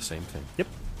 I thought the same thing. Yep.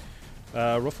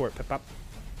 Roll for it, Pip Pop.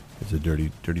 It's a dirty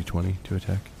 20 to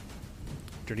attack.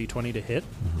 Dirty 20 to hit.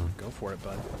 Go for it,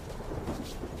 bud.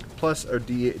 Plus a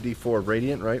D4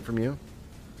 radiant, right, from you?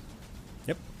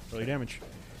 Yep. Roll your damage.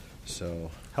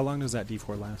 So How long does that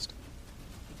D4 last?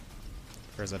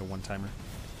 Or is that a one-timer?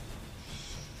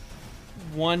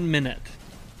 1 minute.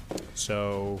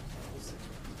 So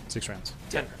 6 rounds.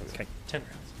 10 rounds. Okay. 10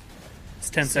 rounds. It's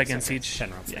 10 seconds each.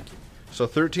 10 rounds. Thank you. So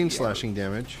 13 slashing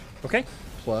damage Okay.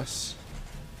 plus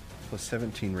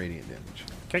 17 radiant damage.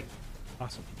 Okay.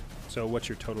 Awesome. So what's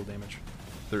your total damage?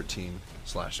 13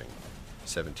 slashing,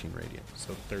 17 radiant.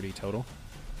 So 30 total.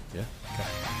 Yeah.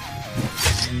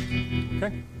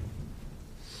 Okay.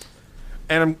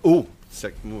 And I'm I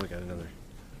got another.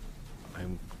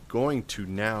 I'm going to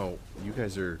now. You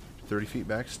guys are 30 feet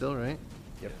back still, right?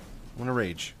 Yep. I want to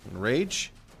rage. I'm gonna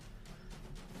rage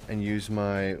and use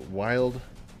my wild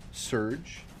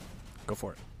surge. Go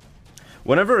for it.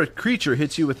 Whenever a creature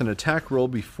hits you with an attack roll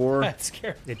before That's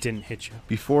scary. It didn't hit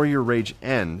you. your rage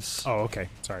ends, Oh, okay.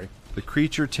 Sorry. the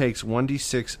creature takes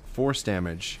 1d6 force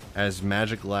damage as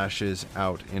magic lashes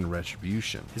out in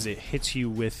retribution. Is it hits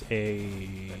you with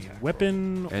a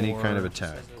weapon? Any or... kind of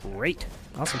attack. Great.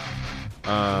 Awesome.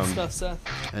 Stuff,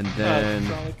 Seth. And then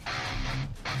Frolic.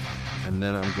 I'm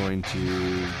going to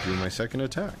do my second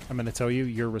attack. I'm going to tell you,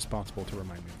 you're responsible to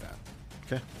remind me of that.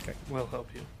 Okay. Okay. We'll help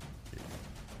you.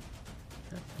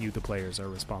 You, the players, are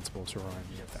responsible to remind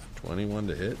me of that. 21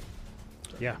 to hit.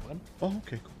 Yeah. Oh,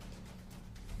 okay,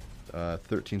 cool.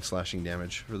 13 slashing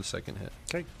damage for the second hit.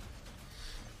 Okay.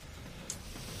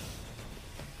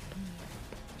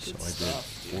 So I did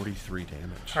 43 damage.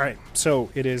 All right. So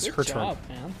it is Good her job,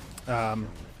 turn. man.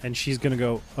 And she's going to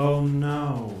go, oh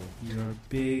no, your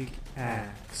big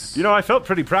axe. You know, I felt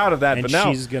pretty proud of that, And but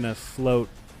now... she's going to float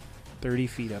 30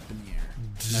 feet up in the air.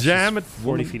 Now Damn she's it, 40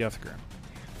 woman. feet off the ground.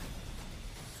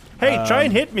 Hey, try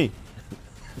and hit me.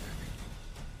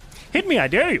 Hit me, I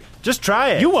dare you. Just try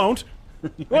it. You won't.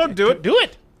 won't do it. Do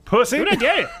it. Pussy. Do it, I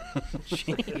dare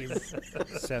you.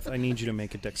 Seth, I need you to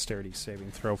make a dexterity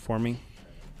saving throw for me.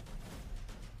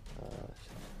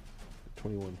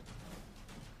 21.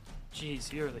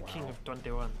 Jeez, you're the king of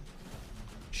 21.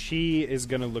 She is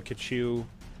going to look at you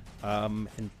and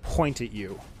point at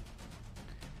you.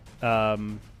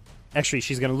 Actually,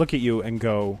 she's going to look at you and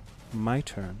go, my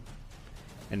turn.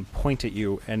 And point at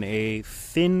you, and a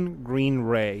thin green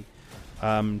ray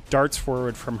darts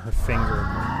forward from her finger,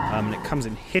 and it comes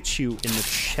and hits you in the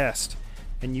chest,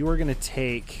 and you are going to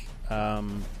take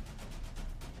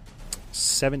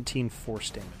 17 force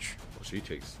damage. Well, she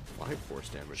takes 5 force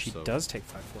damage. She so does take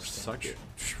 5 force suck damage.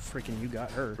 it. Freaking, you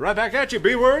got her. Right back at you,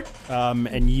 B-word.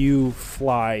 And you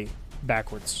fly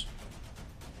backwards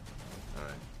All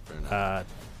right, fair enough.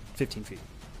 15 feet.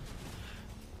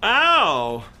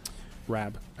 Ow.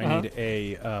 Rab, I need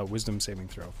a wisdom saving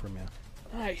throw from you.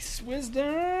 Nice.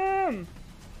 Wisdom.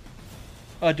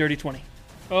 Dirty 20.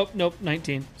 Oh, nope.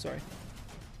 19. Sorry.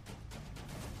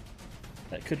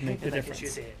 That could make the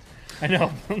difference. I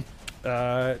know.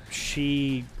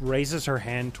 She raises her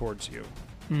hand towards you,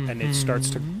 and it starts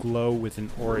to glow with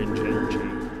an orange energy.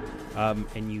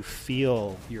 And you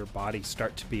feel your body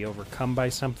start to be overcome by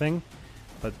something,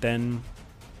 but then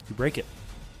you break it,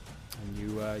 and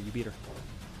you beat her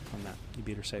on that. You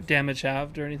beat her safe. Damage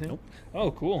halved or anything? Nope.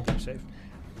 Oh, cool. You're safe.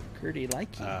 Gertie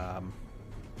like you. Yeah,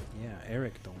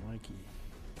 Eric don't like you.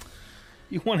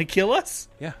 You want to kill us?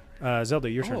 Yeah, Zelda,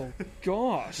 your turn. Oh,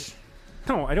 gosh.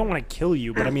 No, I don't want to kill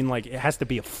you, but I mean, like, it has to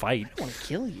be a fight. I want to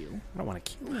kill you. I don't want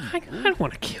to kill you. I don't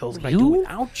want to kill What would I do you.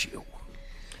 without you?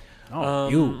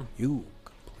 No, you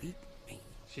complete me.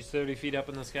 She's 30 feet up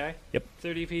in the sky? Yep.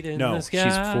 30 feet in No, the sky.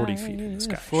 she's 40 feet in the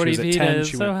sky. 40 she was at feet 10, is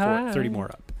she so went high. 30 more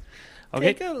up.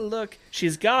 Okay. Take a look.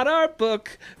 She's got our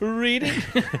book. Read it.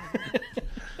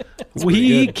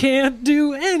 We can't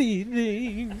do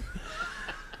anything.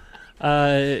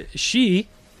 She,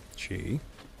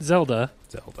 Zelda,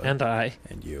 and I,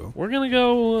 and you. we're gonna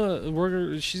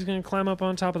go. She's gonna climb up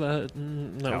on top of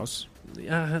the House.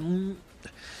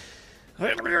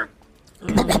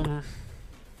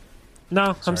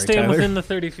 No, I'm Sorry, staying Tyler. within the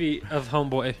 30 feet of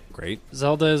Homeboy. Great.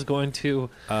 Zelda is going to.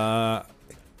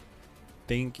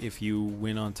 Think if you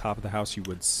went on top of the house, you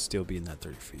would still be in that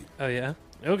 30 feet. Oh yeah.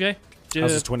 Okay.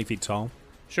 House is 20 feet tall.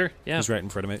 Sure. Yeah. He's right in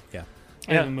front of it. Yeah.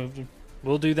 I haven't moved him.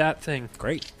 We'll do that thing.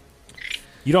 Great.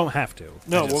 You don't have to.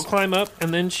 No, I just- we'll climb up,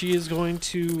 and then she is going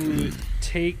to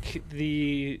take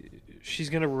the. She's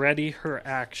going to ready her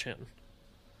action.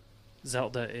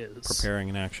 Zelda is Preparing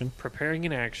an action. preparing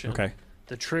an action. Okay.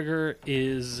 The trigger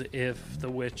is if the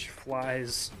witch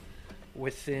flies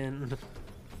within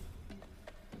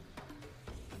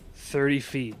 30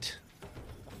 feet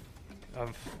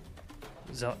of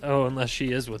Oh, unless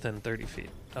she is within 30 feet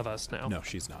of us now. No,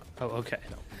 she's not. Oh, okay.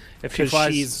 No. If she Because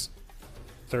flies, she's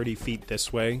 30 feet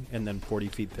this way and then 40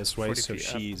 feet this way, 40 so feet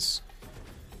up. she's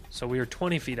so we are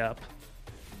 20 feet up.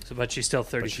 So, but she's still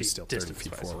 30 but feet she's still 30 distance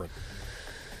feet wise. forward.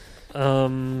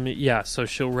 Yeah, so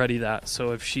she'll ready that.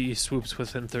 So if she swoops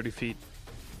within 30 feet,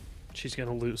 she's going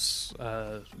to lose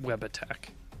web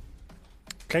attack.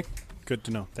 Okay, good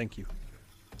to know. Thank you.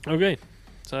 Okay,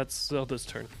 so that's Zelda's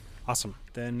turn. Awesome.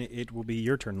 Then it will be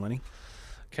your turn, Lenny.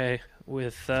 Okay,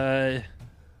 with this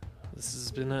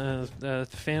has been a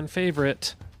fan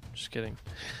favorite. Just kidding.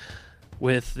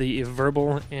 With the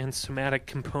verbal and somatic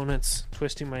components,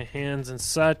 twisting my hands and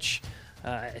such,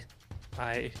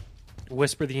 I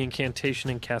whisper the incantation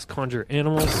and cast Conjure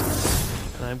Animals,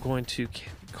 and I'm going to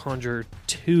conjure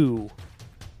 2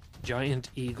 giant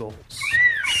eagles.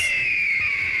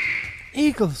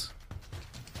 Eagles.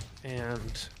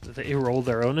 And they roll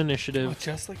their own initiative. Oh,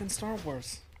 just like in Star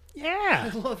Wars. Yeah.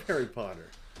 I love Harry Potter.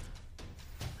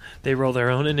 They roll their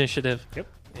own initiative. Yep.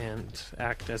 And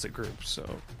act as a group. So,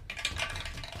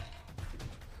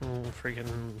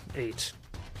 freaking 8.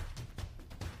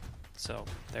 So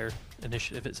their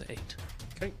initiative is 8.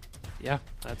 Okay. Yeah,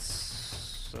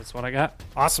 that's what I got.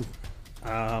 Awesome.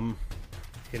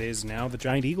 It is now the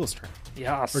giant eagle's turn.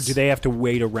 Yes. Or do they have to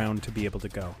wait around to be able to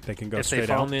go? They can go If straight they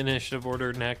fall out. in the initiative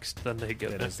order next, then they go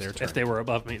That next. is their turn. If they were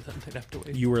above me, then they'd have to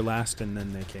wait. You were last, and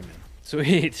then they came in.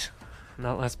 Sweet.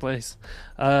 Not last place.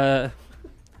 The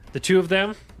 2 of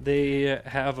them, they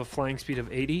have a flying speed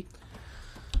of 80.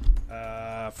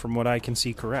 From what I can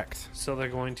see, correct. So they're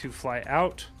going to fly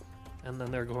out, and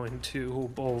then they're going to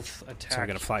both attack. So I'm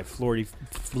going to fly 40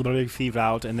 feet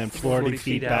out and then 40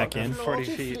 feet back out in. and 40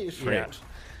 feet. Yeah.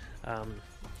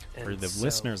 For the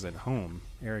listeners at home,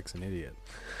 Eric's an idiot.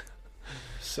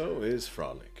 So is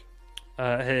Frolic.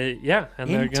 Yeah, and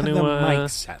they're Into going the to mic,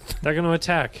 Seth. they're going to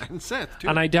attack. And Seth, too.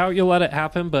 And I doubt you'll let it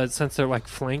happen, but since they're like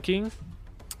flanking,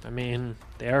 I mean,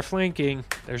 they are flanking.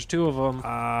 There's 2 of them.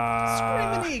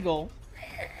 Screaming eagle.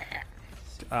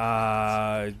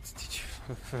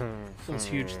 Those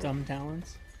huge thumb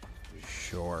talons.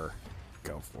 Sure.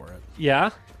 Go for it. Yeah?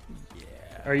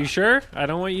 Are you sure? I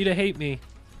don't want you to hate me.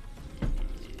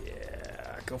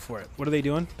 Yeah, go for it. What are they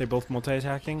doing? They're both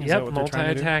multi-attacking? Is that Yep, what they're trying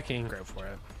to do? multi-attacking. Go for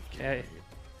it. Okay.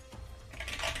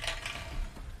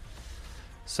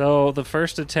 So the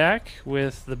first attack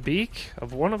with the beak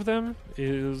of one of them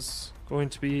is going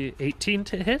to be 18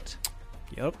 to hit.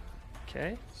 Yep.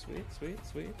 Okay, sweet.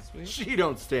 She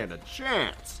don't stand a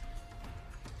chance.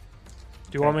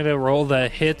 Do you want me to roll the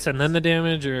hits and then the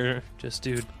damage, or just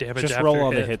do damage Just after roll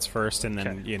all hit? the hits first, and then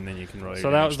Okay. and then you can roll your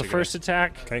So that damage was the together. first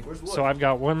attack. Okay. So I've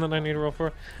got 1 that I need to roll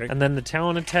for. Okay. And then the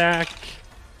talon attack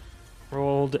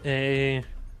rolled a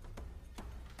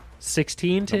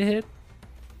 16 to hit.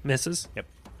 Misses. Yep.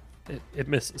 It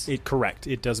misses. Correct.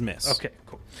 It does miss. Okay,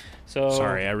 cool. So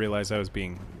Sorry, I realized I was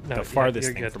being No, the yeah, farthest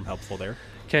you're thing good. from helpful there.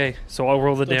 Okay, so I'll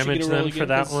roll the Don't you damage get a roll then for again,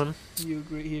 that 'cause one.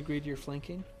 He agreed you're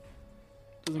flanking?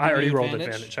 Doesn't I give already you rolled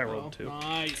advantage. I rolled 2.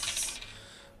 Nice.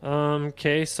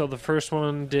 Okay, so the first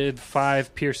one did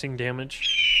 5 piercing damage.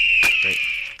 Great.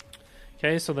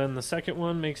 Okay, so then the second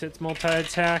one makes its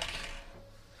multi-attack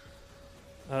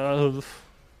of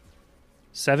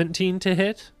 17 to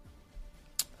hit.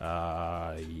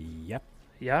 Yep.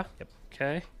 Yeah? Yep.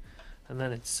 Okay. And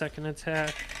then its second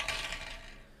attack,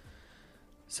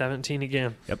 17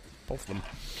 again. Yep. Both of them.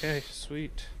 Okay,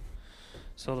 sweet.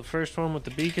 So the first one with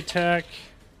the beak attack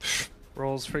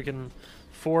rolls freaking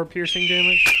 4 piercing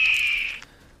damage.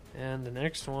 And the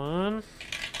next one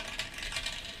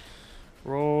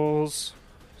rolls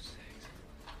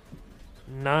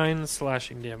 9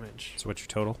 slashing damage. So what's your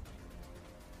total?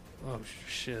 Oh,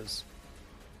 shiz.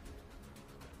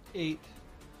 8.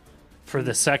 For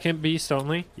the second beast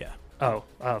only? Yeah. Oh,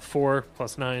 4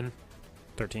 plus 9,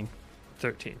 13.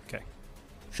 13. Okay.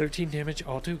 13 damage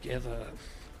altogether.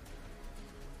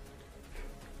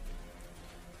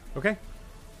 Okay.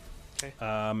 Okay.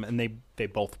 And they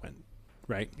both went,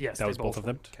 right? Yes, that they was both of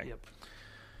them. went. Okay.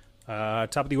 Yep.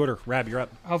 Top of the order, Rab, you're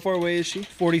up. How far away is she?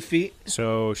 40 feet.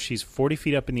 So she's 40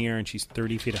 feet up in the air, and she's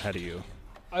 30 feet ahead of you.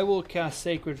 I will cast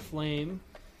Sacred Flame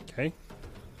Okay.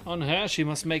 on her. She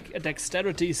must make a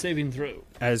dexterity saving throw.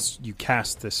 As you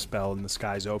cast this spell and the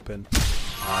sky's open,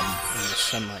 and the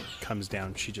sunlight comes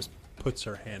down, she just puts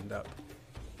her hand up,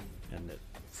 and it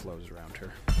flows around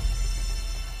her.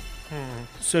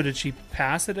 So did she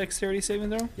pass a dexterity saving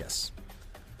throw? Yes.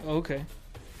 Okay.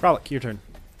 Frolic, your turn.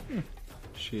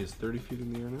 She is 30 feet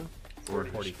in the air now? Or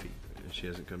 40 feet. She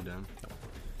hasn't come down?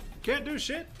 Can't do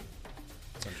shit.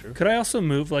 That's untrue. Could I also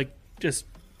move like just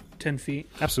 10 feet?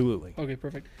 Absolutely. Okay,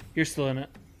 perfect. You're still in it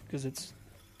because it's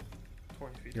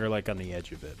 20 feet. You're like on the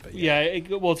edge of it, but yeah.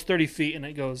 Well, it's 30 feet and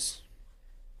it goes.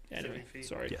 Anyway, 30 feet.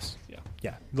 sorry. Yes. Yeah.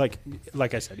 Yeah.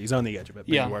 Like I said, he's on the edge of it,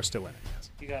 but Yeah. you are still in it. Yes.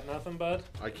 You got nothing, bud?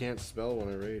 I can't spell when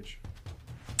I rage.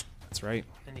 That's right.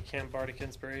 And you can't Bardic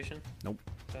Inspiration? Nope.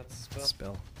 That's a spell.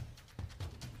 Spell.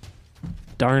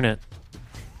 Darn it.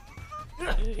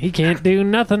 He can't do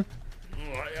nothing.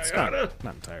 It's not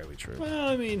entirely true. Well,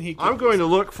 I mean, he. I'm going to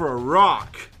look for a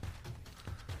rock.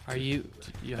 Are you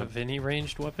have any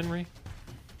ranged weaponry?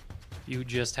 You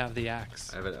just have the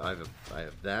axe. I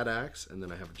have that axe, and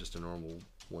then I have just a normal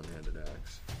one-handed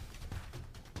axe.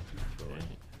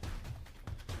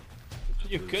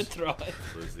 You could throw it.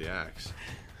 Lose the axe.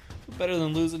 Better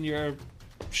than losing your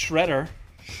shredder.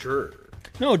 Sure.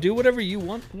 No, do whatever you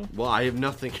want. Well, I have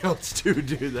nothing else to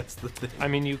do. That's the thing. I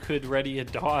mean, you could ready a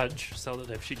dodge so that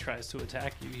if she tries to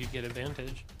attack you, you get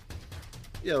advantage.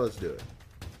 Yeah, let's do it.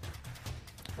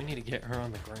 We need to get her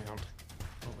on the ground.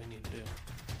 What we need to do.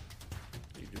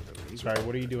 You do whatever you Sorry,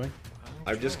 what are you doing?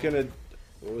 I'm just gonna.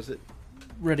 What was it?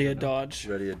 Ready a dodge.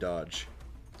 Ready a dodge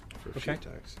for a few Okay.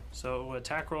 attacks. So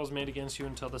attack rolls made against you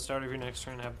until the start of your next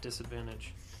turn have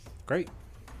disadvantage. Great.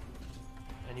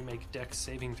 And you make dex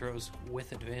saving throws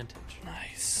with advantage.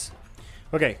 Nice.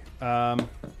 Okay. And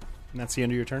that's the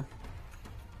end of your turn?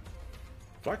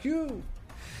 Fuck you.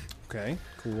 Okay.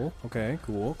 Cool. Okay.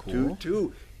 Cool. Cool.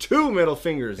 Two middle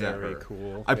fingers at Very her.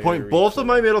 cool. I point Very both cool. of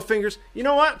my middle fingers. You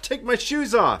know what? Take my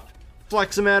shoes off.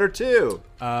 Flex them at her too.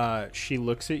 She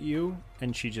looks at you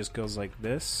and she just goes like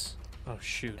this, Oh,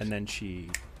 shoot. and then she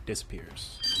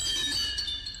disappears.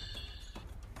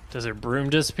 Does her broom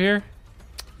disappear?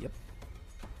 Yep.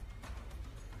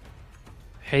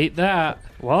 Hate that.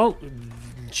 Well,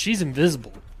 she's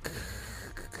invisible.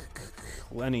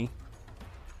 Clenny.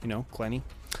 Clenny.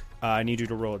 I need you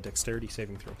to roll a dexterity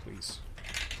saving throw, please.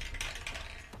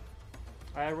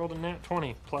 I rolled a nat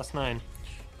 20 plus 9.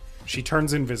 She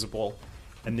turns invisible,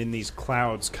 and then these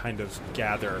clouds kind of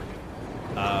gather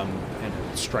and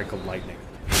strike a lightning.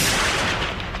 You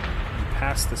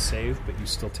pass the save, but you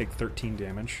still take 13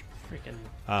 damage. Freaking.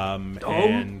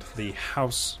 And the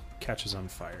house catches on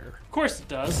fire. Of course it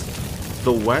does.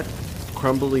 The wet,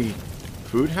 crumbly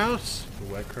food house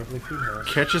The wet, crumbly food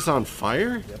house. catches on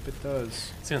fire? Yep, it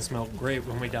does. It's gonna smell great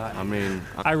when we die. I mean,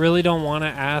 I really don't want to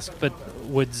ask, but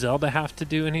would Zelda have to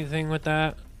do anything with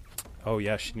that? Oh,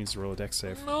 yeah, she needs to roll a dex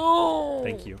save. No.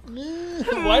 Thank you.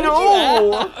 Why did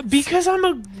you ask? Because I'm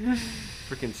a.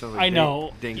 freaking sound I like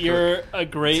know. Dane You're a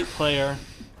great player.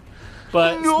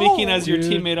 But No, speaking as your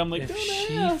Dude, teammate, I'm like, if don't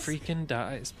she ask. freaking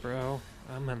dies, bro,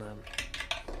 I'm gonna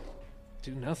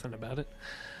do nothing about it.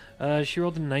 She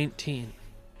rolled a 19.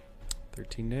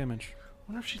 13 damage.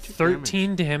 I wonder if she took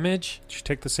 13 damage? She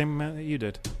took the same amount that you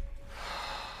did.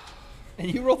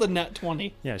 And you rolled a nat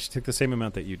 20. Yeah, she took the same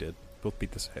amount that you did. Both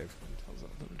beat the save. Tell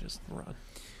Zelda to just run.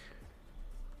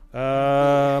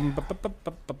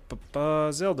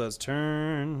 Zelda's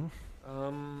turn.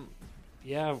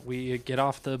 Yeah, we get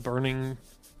off the burning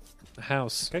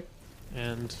house. Okay.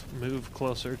 And move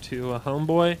closer to a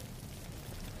homeboy.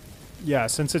 Yeah,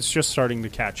 since it's just starting to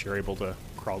catch, you're able to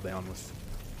crawl down with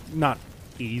not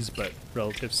ease, but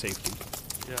relative safety.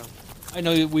 Yeah. I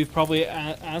know we've probably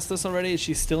asked this already. Is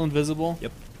she still invisible?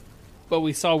 Yep. But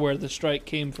we saw where the strike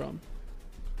came from.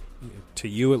 To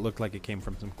you, it looked like it came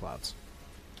from some clouds.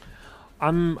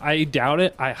 I doubt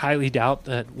it. I highly doubt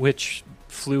that Witch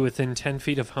flew within 10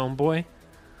 feet of Homeboy,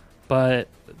 but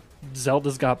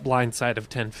Zelda's got blind sight of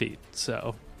 10 feet,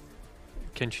 so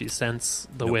can she sense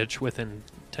the Nope. witch within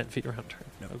 10 feet around her?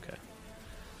 Nope. Okay.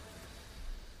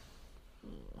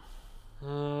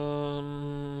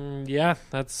 Yeah,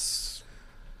 that's...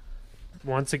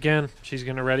 Once again, she's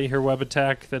going to ready her web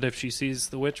attack that if she sees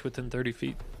the witch within 30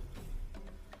 feet.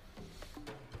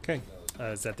 Okay.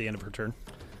 Is that the end of her turn?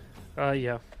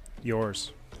 Yeah.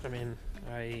 Yours. I mean,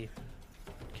 I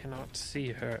cannot see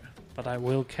her, but I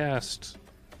will cast.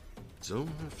 Zone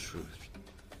of Truth.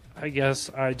 I guess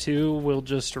I too will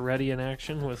just ready an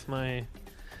action with my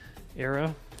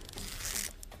arrow.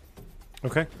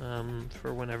 Okay.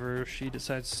 For whenever she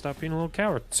decides to stop being a little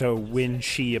coward. So when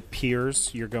she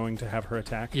appears, you're going to have her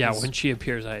attack? Yeah, when she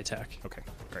appears, I attack. Okay,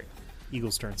 great.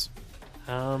 Eagle's turns.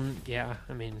 Yeah,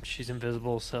 I mean, she's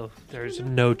invisible, so there's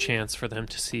no chance for them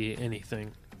to see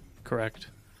anything. Correct.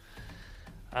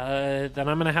 Then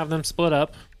I'm going to have them split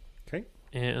up. Okay.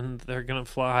 And they're going to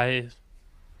fly.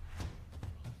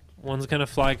 One's going to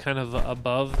fly kind of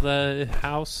above the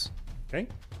house. Okay.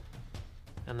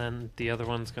 And then the other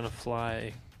one's going to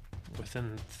fly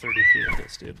within 30 feet of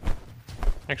this dude.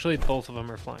 Actually, both of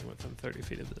them are flying within 30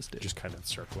 feet of this dude. Just kind of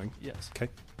circling. Yes. Okay,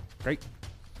 great.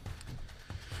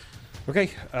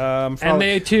 Okay. And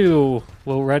they too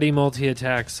will ready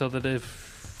multi-attack so that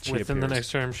if She within the appears.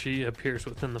 next turn she appears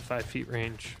within the 5 feet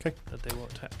range, Okay. that they will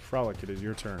attack. Frolic, it is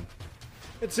your turn.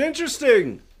 It's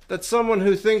interesting. that someone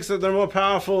who thinks that they're more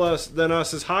powerful than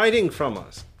us is hiding from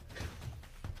us.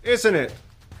 Isn't it?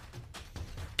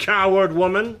 Coward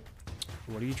woman.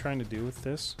 What are you trying to do with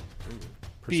this?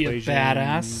 Be a Persuasion,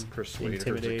 badass. Persuade her to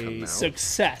come Intimidate. out.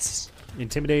 Success.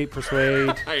 Intimidate, persuade.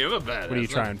 I am a badass. What are you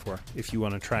trying for? If you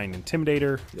want to try and intimidate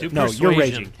her. Do No, you're persuasion.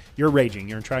 raging. You're raging.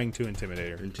 You're trying to intimidate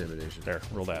her. Intimidation. There,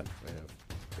 roll that. I have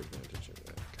advantage of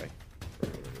that. Okay. Or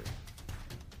whatever.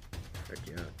 Heck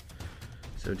yeah.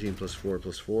 17 plus 4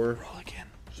 plus 4. Roll again.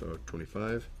 So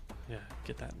 25. Yeah,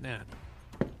 get that nat.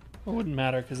 It wouldn't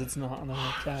matter because it's not on an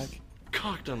attack.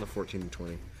 Cocked on the 14 and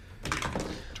 20.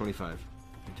 25.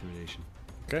 Intimidation.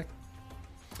 Okay.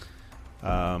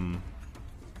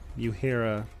 You hear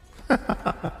a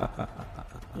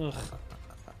Ugh.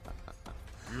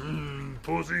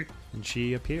 Pussy. and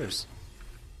she appears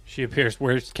She appears.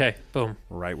 Where's okay? Boom.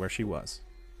 right where she was.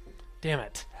 Damn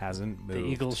it. Hasn't moved The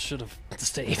Eagles should have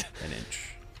stayed. an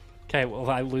inch. Okay, well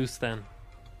I lose then.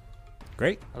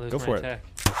 Great. I lose Go my for attack.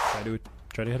 it.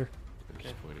 Try to hit her. I'm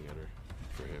just pointing at her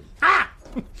for him.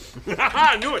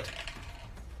 Ah! Knew it!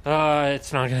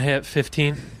 It's not gonna hit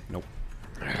 15. Nope.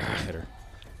 Hit her.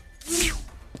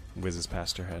 Whizzes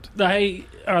past her head.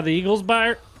 Are the Eagles by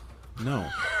her? No.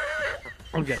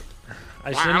 Okay.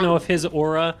 I just didn't know if his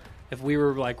aura, if we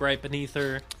were like right beneath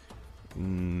her.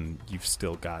 You've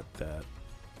still got that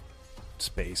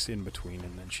space in between,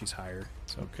 and then she's higher.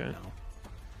 So Okay.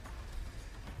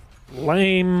 no.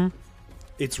 Lame.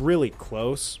 It's really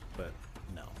close, but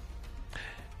no.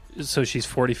 So she's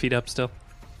 40 feet up still.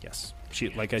 Yes. She,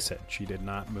 like I said, she did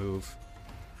not move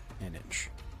an inch.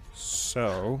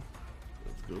 So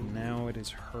now it is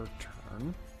her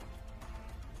turn.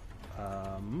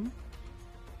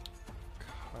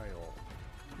 Kyle.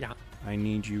 Yeah. I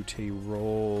need you to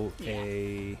roll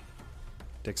a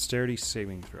dexterity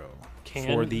saving throw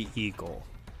for the eagle.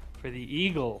 For the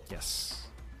eagle, Yes.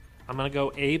 I'm gonna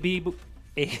go A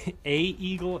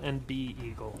eagle and B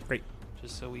eagle. Great.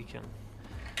 Just so we can.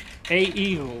 A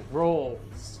eagle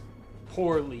rolls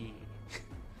poorly.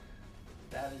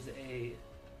 That is a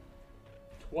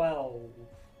 12.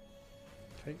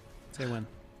 Okay. Say when.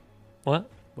 What?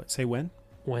 What? Say when?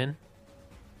 When?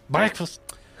 Breakfast.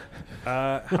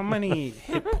 How many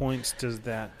hit points does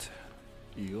that?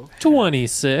 Eagle.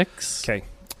 26. Okay.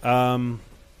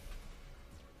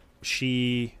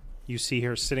 You see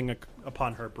her sitting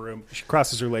upon her broom. She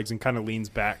crosses her legs and kind of leans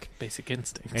back, Basic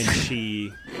instinct. and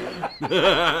she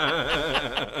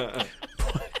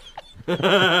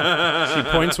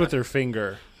points with her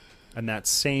finger, and that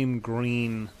same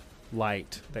green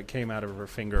light that came out of her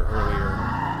finger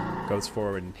earlier goes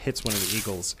forward and hits one of the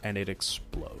eagles, and it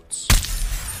explodes.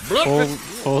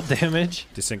 Full damage.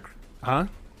 Huh?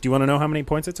 Do you want to know how many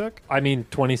points it took? I mean,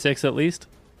 26 at least.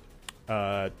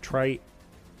 Try.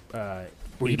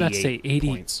 Were you about to say 80?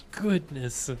 points.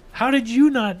 Goodness. How did you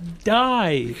not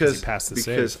die? Because, passed the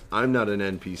because save. I'm not an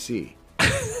NPC.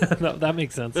 No, that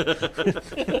makes sense.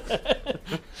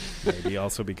 Maybe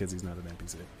also because he's not an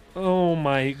NPC. Oh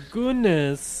my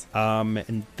goodness.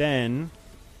 And then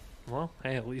Well,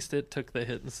 hey, at least it took the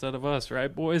hit instead of us,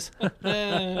 right, boys?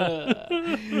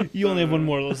 You only have one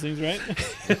more of those things, right?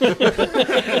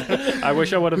 I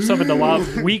wish I would have summoned a lot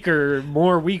weaker,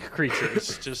 more weak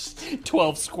creatures. Just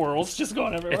 12 squirrels just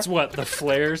going everywhere. it's what the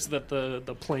flares that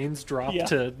the planes drop Yeah.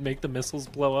 to make the missiles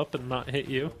blow up and not hit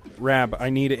you. Rab, I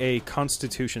need a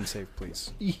Constitution save,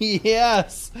 please.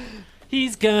 Yes.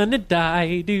 He's gonna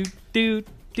die. Do do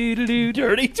do do do.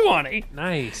 Dirty 20.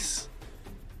 Nice.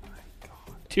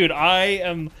 Dude, I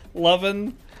am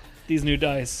loving these new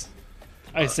dice.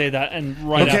 I say that, and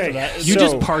right Okay, after that, You So-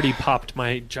 just party popped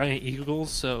my giant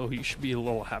eagles, so you should be a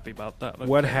little happy about that.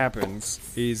 What happens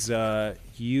is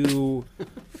you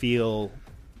feel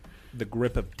the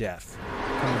grip of death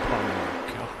come upon you.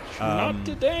 not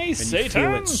today, And Satan. you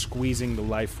feel it squeezing the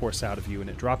life force out of you, and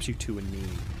it drops you to a knee.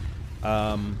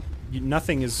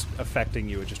 Nothing is affecting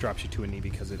you; it just drops you to a knee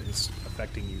because it is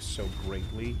affecting you so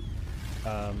greatly.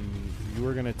 You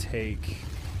are gonna take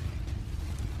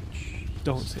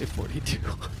Don't say 42.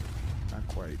 not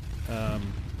quite.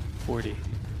 40.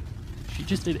 She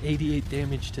just did 88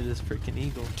 damage to this freaking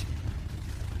eagle.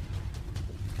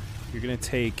 You're gonna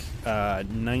take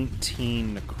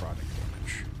 19 necrotic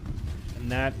damage,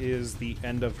 and that is the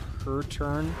end of her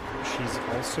turn. She's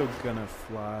also gonna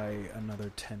fly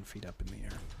another 10 feet up in the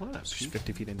air. What? So she's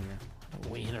 50 feet in the air.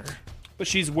 Wiener. But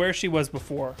she's where she was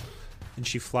before. And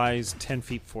she flies 10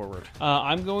 feet forward.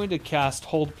 I'm going to cast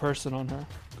Hold Person on her,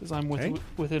 because I'm Okay.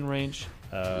 within range.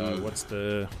 What's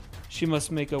the... She must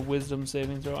make a Wisdom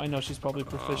saving throw. I know she's probably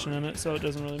proficient in it, so it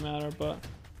doesn't really matter, but...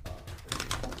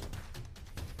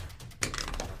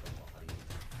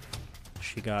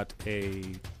 She got a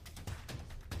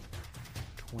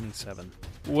 27.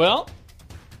 Well,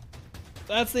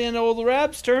 that's the end of old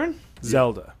Rab's turn.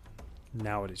 Zelda,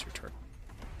 now it is your turn.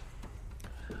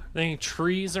 Any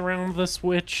trees around this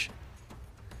witch?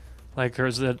 Like, or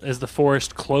is the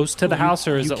forest close to the house,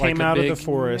 or is you it like came a out big... of the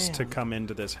forest to come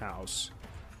into this house,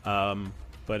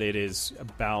 but it is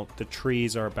about the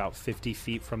trees are about 50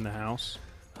 feet from the house.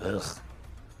 Ugh.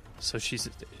 So she's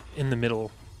in the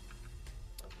middle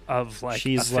of like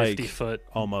She's a 50 like foot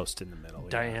almost in the middle.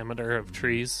 diameter of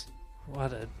trees.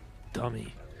 What a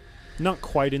dummy. Not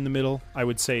quite in the middle. I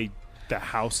would say the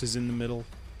house is in the middle.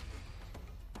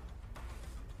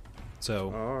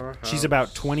 So she's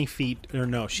about 20 feet, or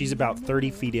no, she's about 30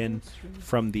 feet in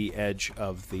from the edge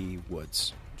of the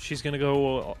woods. She's gonna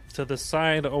go to the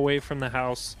side away from the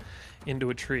house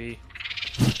into a tree.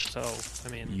 So, I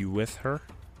mean, You with her?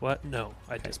 what? No,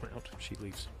 I dismount. She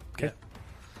leaves. Okay.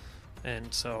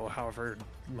 And so, however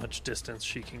much distance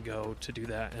she can go to do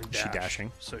that and Is she dash.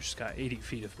 dashing? So she's got 80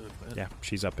 feet of movement. Yeah,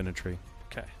 she's up in a tree.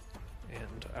 Okay.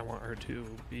 And I want her to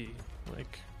be,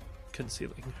 like,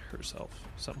 concealing herself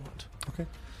somewhat. Okay.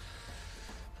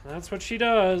 That's what she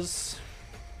does.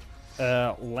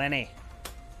 Lenny.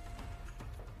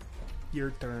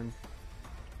 Your turn.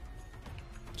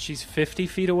 She's 50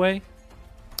 feet away.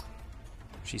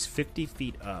 She's 50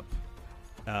 feet up.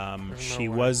 She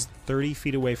where. was 30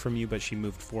 feet away from you, but she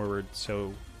moved forward,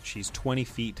 so she's 20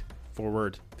 feet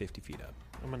forward, 50 feet up.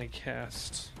 I'm going to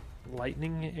cast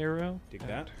Lightning Arrow. Dig at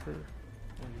that. her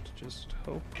and just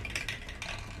hope.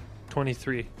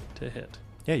 23 to hit.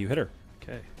 Yeah, you hit her.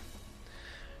 Okay.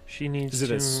 She needs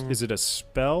Is it a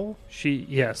spell?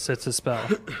 Yes, it's a spell.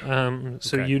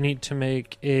 So Okay. you need to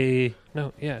make a...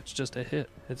 No, yeah, it's just a hit.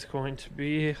 It's going to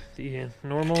be the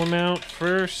normal amount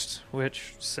first,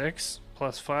 which 6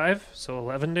 plus 5, so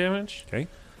 11 damage. Okay.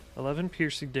 11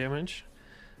 piercing damage.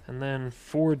 And then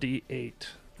 4d8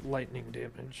 lightning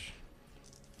damage.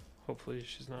 Hopefully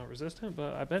she's not resistant,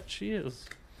 but I bet she is.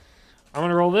 I'm going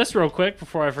to roll this real quick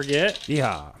before I forget.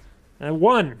 Yeah.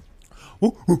 1.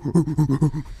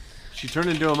 She turned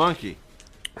into a monkey.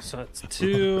 So it's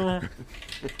 2,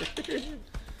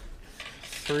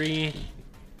 3,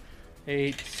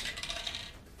 8,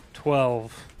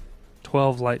 12.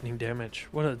 12 lightning damage.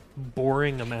 What a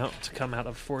boring amount to come out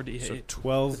of 4d8. So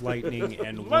 12 lightning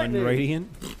and 1 radiant.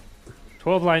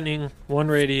 12 lightning, 1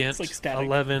 radiant, like static.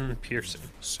 11 piercing.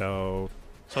 So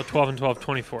So 12 and 12,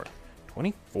 24.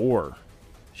 24.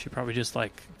 She probably just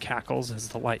like cackles as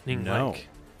the lightning No. like...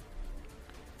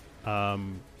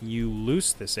 You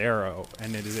loose this arrow,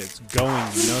 and as it's going,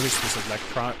 you notice this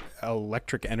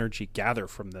electric energy gather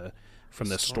from the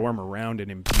storm around and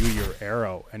imbue your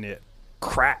arrow, and it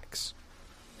cracks.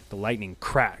 The lightning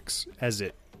cracks as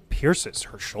it pierces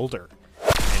her shoulder,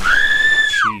 and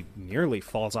she nearly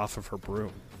falls off of her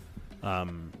broom. There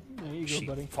you She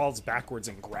go, buddy. falls backwards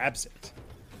and grabs it,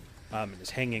 and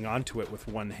is hanging onto it with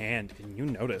one hand, and you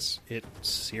notice it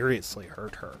seriously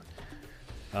hurt her.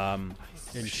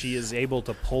 And she is able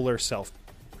to pull herself.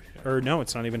 Or no,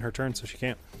 it's not even her turn, so she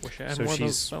can't. Wish I had So more of those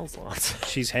she's- spell slots.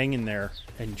 She's hanging there,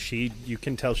 and you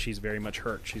can tell she's very much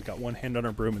hurt. She's got one hand on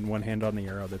her broom and one hand on the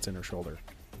arrow that's in her shoulder.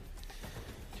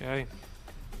 Okay.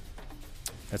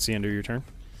 That's the end of your turn.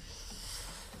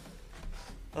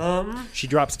 Um. She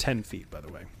drops 10 feet, by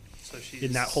the way. So she's...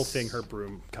 In that whole thing, her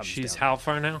broom comes She's down how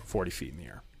far now? 40 feet in the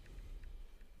air.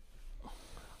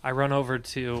 I run over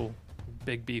to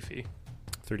Big Beefy.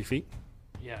 30 feet?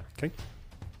 Yeah. Okay.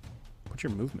 What's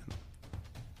your movement?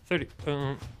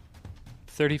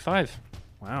 35.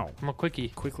 Wow. I'm a quickie.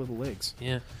 Quick little legs.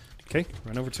 Yeah. Okay,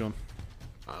 run over to him.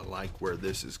 I like where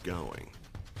this is going.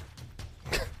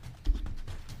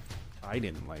 I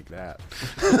didn't like that.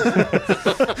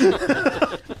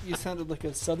 You sounded like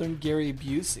a Southern Gary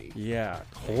Busey. Yeah,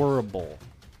 horrible.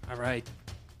 All right.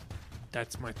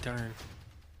 That's my turn.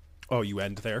 Oh, you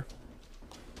end there?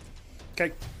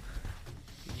 Okay.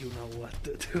 You know what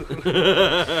to do.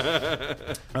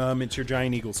 It's your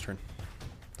giant eagle's turn.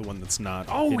 The one that's not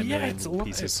Oh, in a yeah, million it's alive.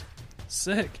 pieces.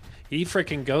 Sick. He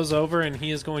freaking goes over and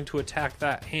he is going to attack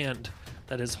that hand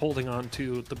that is holding on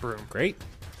to the broom. Great.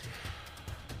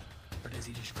 Or does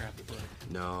he just grab the broom?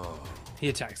 No. He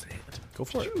attacks the hand. Go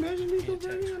for it. Imagine me go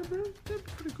banging on a broom? That'd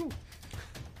be pretty cool.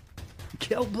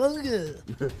 Cowabunga!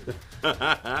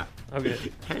 Okay.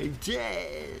 I'm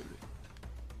dead.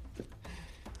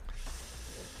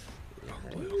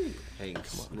 Hang,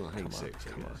 well, hang 6, I guess.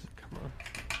 Come on.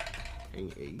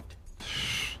 Hang 8.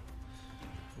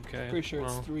 Okay. Pretty sure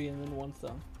well, it's 3 and then 1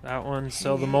 thumb. that one.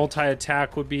 So the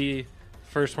multi-attack would be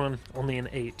first one only an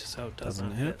 8, so it doesn't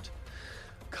Doesn't hit. hit.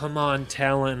 Come on,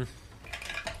 Talon.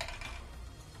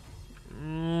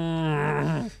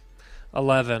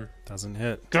 11. Doesn't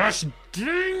hit. Gosh dang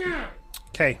it!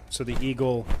 Okay, so the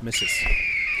eagle misses.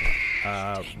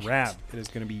 Rab, it is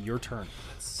going to be your turn.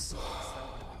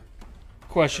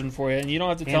 Question for you, and you don't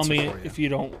have to tell Answer me for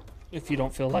you. if you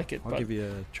don't feel like it. I'll But give you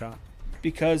a shot.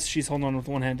 because she's holding on with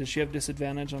one hand, does she have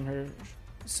disadvantage on her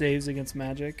saves against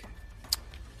magic?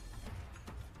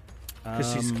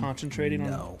 Because she's concentrating on.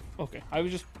 No, Okay, I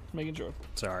was just making sure.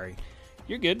 sorry.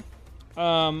 You're good.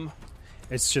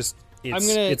 It's just I'm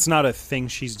gonna- it's not a thing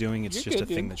she's doing. It's You're just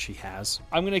good, a thing dude. that she has.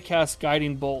 I'm gonna cast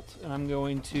Guiding Bolt, and I'm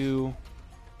going to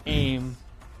aim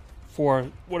for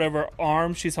whatever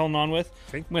arm she's holding on with.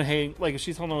 Okay. I'm gonna aim, like if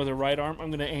she's holding on with her right arm, I'm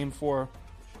gonna aim for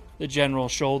the general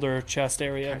shoulder, chest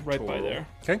area, right by Pectoral. there.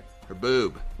 Okay. Her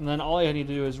boob. And then all I need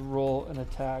to do is roll an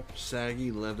attack.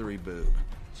 Saggy, leathery boob.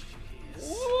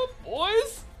 Whoop,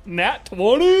 boys! Nat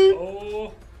 20.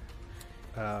 Oh,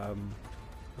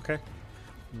 Okay.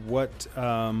 What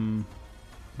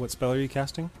spell are you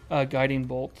casting? Guiding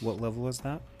Bolt. What level is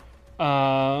that?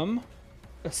 A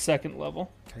second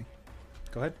level. Okay.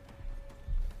 Go ahead.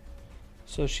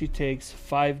 So she takes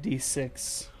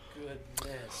 5d6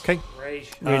 goodness. Okay.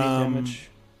 Gracious. radiant Um, damage.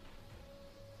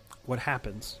 What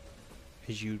happens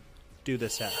is you do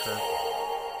this at her,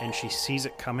 and she sees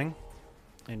it coming,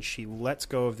 and she lets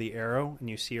go of the arrow, and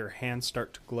you see her hands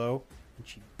start to glow, and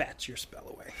she bats your spell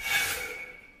away.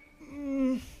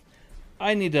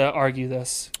 I need to argue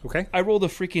this. Okay. I rolled a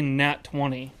freaking nat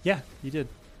 20. Yeah, you did.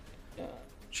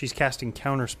 She's casting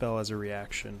counterspell as a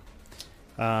reaction.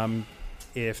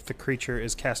 If the creature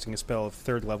is casting a spell of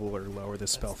 3rd level or lower,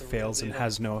 this spell the real fails and deal.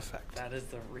 has no effect. That is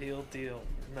the real deal.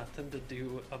 Nothing to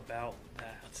do about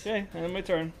that. Okay, and my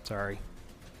turn. Sorry.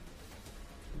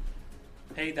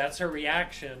 Hey, that's her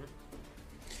reaction.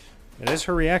 It is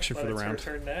her reaction But for the it's round.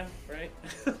 her turn now, right?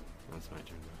 That's my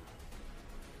turn.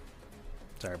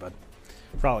 Sorry, bud.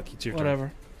 Frolic, it's your turn.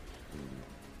 Whatever.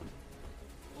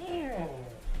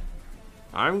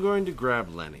 I'm going to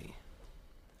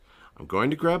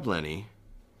grab Lenny.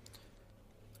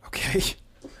 Okay.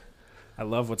 I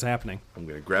love what's happening. I'm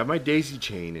going to grab my daisy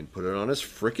chain and put it on his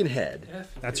frickin' head.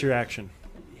 That's your action.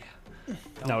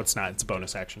 No, it's not. It's a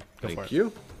bonus action. Go for Thank it.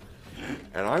 you.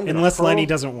 And I'm gonna Unless hurl, Lenny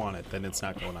doesn't want it, then it's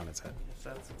not going on its head. If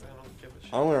that's, I don't give a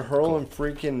shit. I'm going to hurl him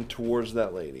freaking towards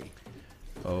that lady.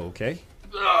 Okay.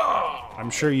 I'm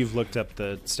sure you've looked up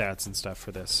the stats and stuff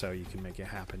for this, so you can make it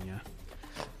happen, yeah?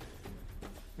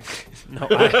 No,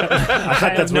 I That's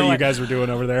have what no you guys were doing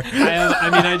over there.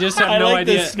 I just have I no like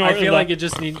the idea. snort I feel of like the- it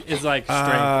just is like strength.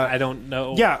 I don't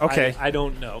know. yeah, okay. I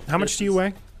don't know. How much do you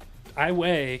weigh? I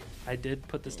weigh. I did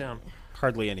put this down.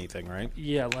 Hardly anything, right?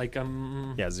 Yeah, like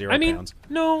Yeah, 0 I mean, pounds.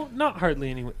 no, not hardly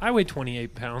any. I weigh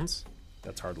 28 pounds.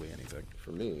 That's hardly anything.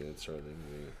 For me, it's hardly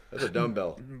me. That's a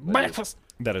dumbbell. Breakfast.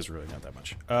 That is really not that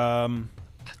much.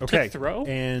 Okay. throw?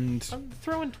 And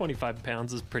Throwing 25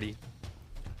 pounds is pretty.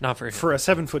 Not for him. for a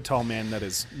 7-foot tall man that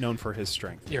is known for his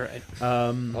strength. You're right.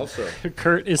 Also,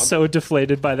 Kurt is so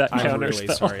deflated by that I'm counter really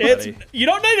spell. sorry, It's buddy. you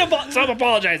don't need to stop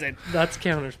apologizing. That's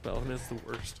counter spell, and it's the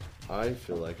worst. I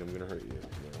feel like I'm going to hurt you.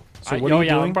 No. So what are you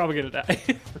I'm doing? probably gonna die.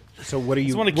 So what are I you?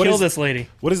 just want to what kill is- this lady.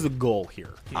 What is the goal here?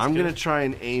 I'm going to try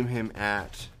and aim him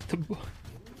at the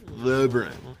brain.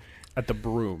 At the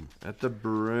broom. At the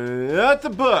brain. At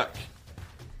the book.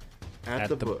 At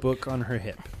the book on her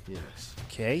hip. Yes.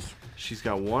 Okay. She's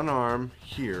got one arm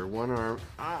here, one arm.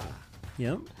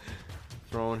 Yep.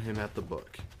 Throwing him at the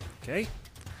book. Okay.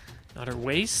 Not her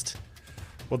waist.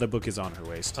 Well, the book is on her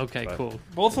waist. Okay, but- cool.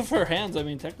 Both of her hands, I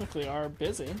mean, technically are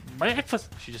busy. Breakfast.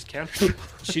 She just countered.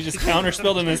 She just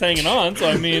counterspelled and is hanging on. So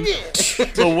I mean,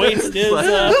 the waist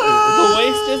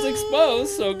is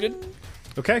exposed. So good.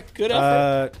 Okay. Good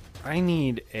effort. I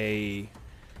need a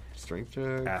Strength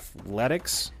check.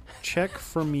 athletics check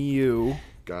from you,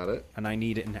 Got it. and I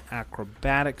need an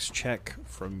acrobatics check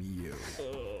from you.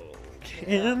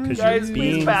 And Guys, you're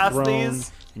please being pass thrown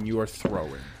these. and you are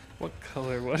throwing. what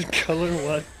color? What color?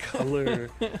 What color?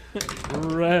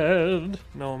 Red.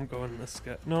 No, I'm going this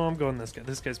guy. No, I'm going this guy.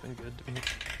 This guy's been good to me.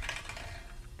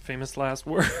 Famous last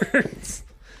words.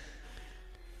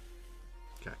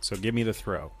 So give me the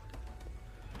throw.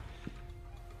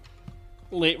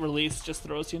 Late release just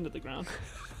throws you into the ground.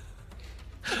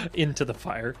 Into the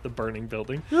fire, the burning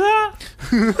building.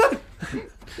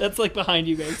 That's like behind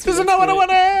you guys. This is not what I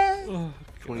wanted.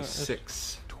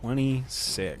 26.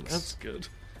 26. That's good.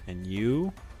 And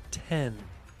you? 10.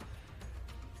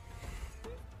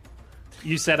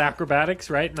 You said acrobatics,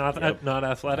 right? Not not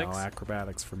athletics. No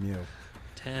acrobatics from you.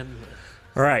 10.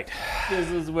 All right. This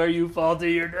is where you fall to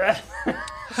your death.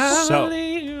 So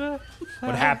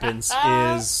what happens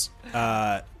is,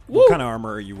 what kind of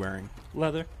armor are you wearing?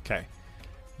 Leather. Okay.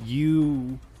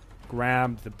 You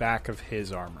grab the back of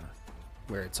his armor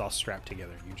where it's all strapped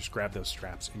together. You just grab those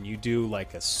straps and you do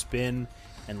like a spin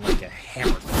and like a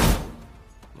hammer.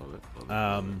 Love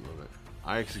it.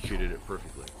 I executed it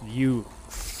perfectly. You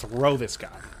throw this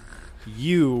guy.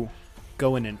 You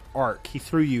go in an arc. He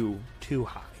threw you too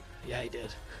high. Yeah, he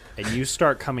did. And you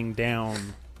start coming down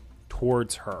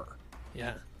towards her.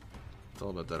 Yeah. It's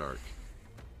all about that arc.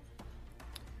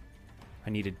 I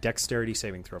need a dexterity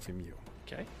saving throw from you.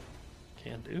 Okay.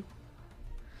 Can do.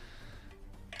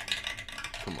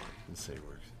 Come on, let's say it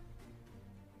works.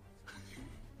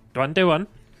 21.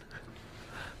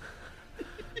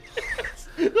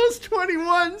 Those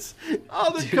 21s!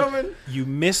 Oh, they're coming! You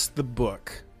miss the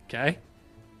book, Okay.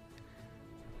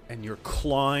 and you're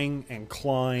clawing,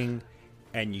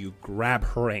 and you grab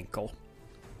her ankle.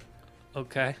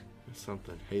 Okay. That's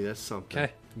something. Hey, that's something.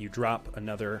 Okay. You drop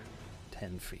another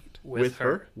 10 feet With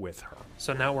her? with her.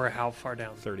 So now we're how far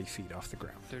down? 30 feet off the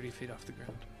ground. 30 feet off the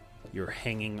ground. You're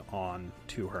hanging on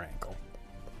to her ankle.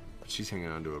 But she's hanging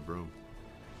onto a broom.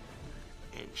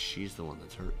 And she's the one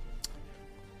that's hurt.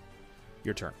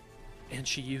 Your turn. And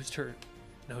she used her...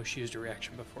 No, she used a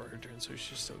reaction before her turn, so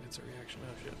she still gets a reaction.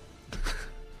 Oh, shit.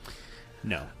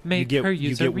 No. Make you her get,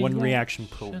 use you a get one reaction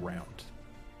per reaction. round.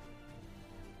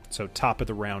 So top of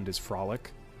the round is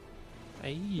Frolic,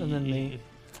 And then me.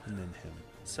 and then him.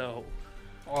 So,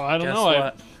 Oh, I don't guess know.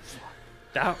 what?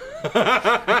 That,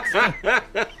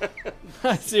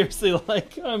 I seriously,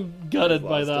 like, I'm gutted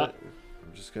by Lost that. it.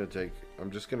 I'm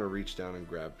just gonna reach down and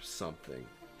grab something.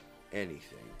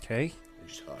 Anything. Okay. And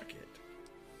chuck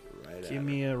it. Right Give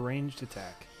me a ranged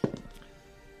attack.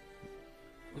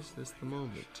 Is this the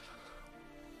moment?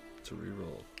 To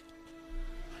reroll.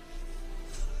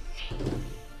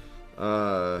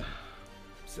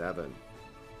 7.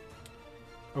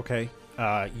 Okay.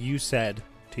 You said,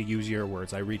 to use your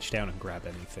words, I reach down and grab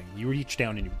anything. You reach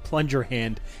down and you plunge your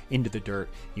hand into the dirt.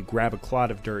 You grab a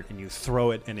clod of dirt and you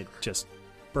throw it, and it just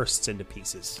bursts into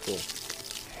pieces. Cool.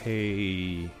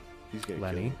 Hey, He's getting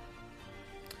Lenny. killed.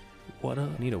 what a...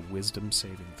 I need a wisdom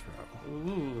saving throw.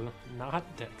 Ooh, not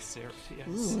dexterity.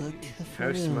 I see.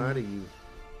 How smart are you?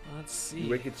 Let's see.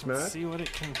 Wicked smart? Let's see what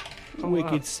it can pull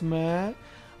Wicked up. smart.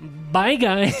 Bye,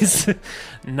 guys.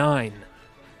 9.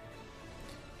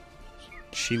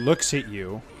 She looks at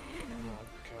you,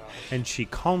 and she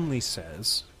calmly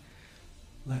says,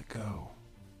 "Let go."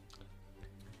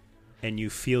 And you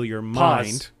feel your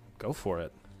mind. Go for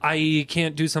it. I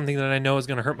can't do something that I know is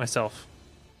going to hurt myself.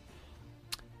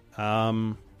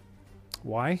 Why?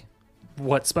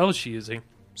 What spell is she using?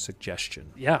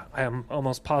 Suggestion. Yeah, I am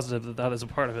almost positive that that is a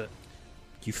part of it.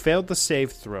 You failed the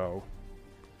save throw.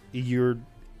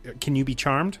 Can you be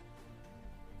charmed?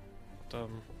 I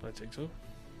think so.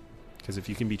 Because if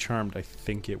you can be charmed, I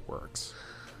think it works.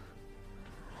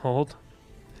 Hold.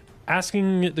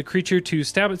 Asking the creature to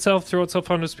stab itself, throw itself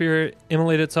onto a spear,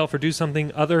 immolate itself, or do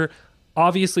something other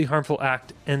obviously harmful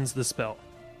act ends the spell.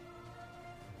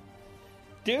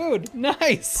 Dude,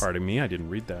 nice. Pardon me, I didn't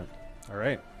read that. All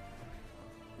right.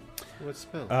 What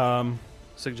spell?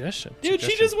 Suggestion. Dude,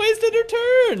 she just wasted her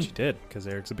turn. She did, because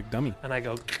Eric's a big dummy. And I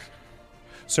go,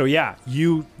 So yeah,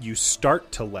 you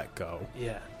start to let go,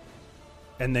 yeah.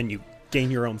 and then you gain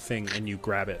your own thing, and you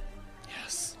grab it.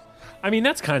 Yes. I mean,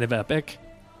 that's kind of epic.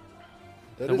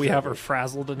 That is we have her epic.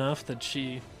 frazzled enough that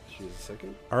she... She's a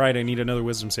second. All right, I need another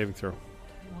wisdom saving throw.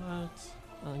 What?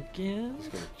 Again?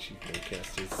 She's gonna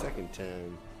cast it a second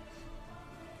time.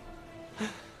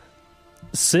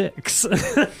 6.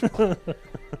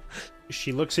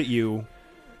 She looks at you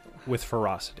with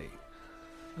ferocity.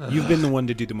 You've been the one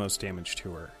to do the most damage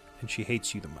to her, and she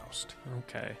hates you the most.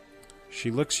 Okay. She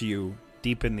looks you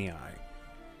deep in the eye.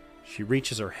 She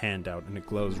reaches her hand out, and it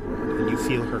glows red, and you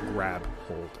feel her grab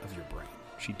hold of your brain.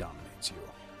 She dominates you.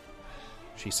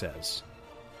 She says,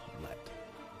 "Let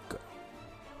go."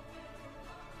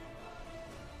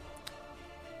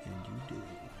 And you do.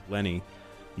 Lenny,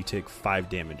 you take 5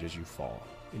 damage as you fall,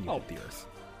 and you hit the earth.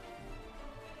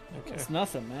 Okay. That's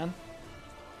nothing, man.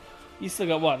 You still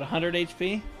got what, 100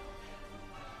 HP?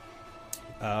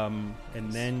 And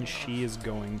then she is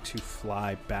going to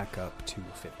fly back up to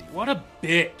 50. What a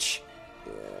bitch.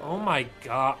 Oh my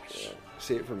gosh.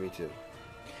 Say it for me too.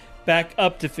 Back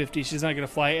up to 50. She's not going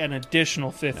to fly an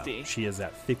additional 50. No, she is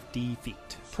at 50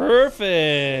 feet.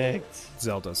 Perfect.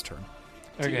 Zelda's turn.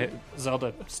 Okay,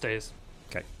 Zelda stays.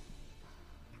 Okay.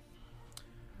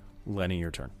 Lenny, your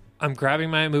turn. I'm grabbing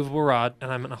my immovable rod,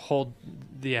 and I'm going to hold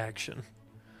the action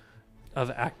of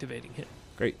activating it.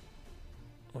 Great.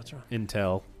 What's wrong?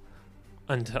 Intel.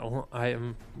 Until I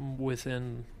am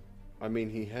within I mean,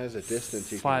 he has a distance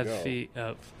he 5 can go. feet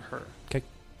of her. Okay.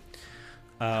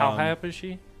 How high up is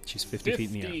she? She's 50 feet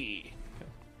in the air.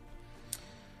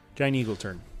 Giant eagle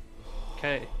turn.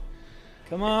 Okay.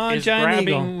 Come on, Is giant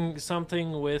grabbing eagle.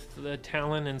 something with the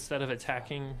talon instead of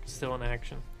attacking still an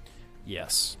action?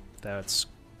 Yes, that's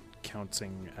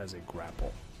counting as a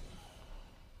grapple.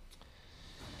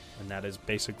 And that is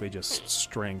basically just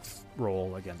strength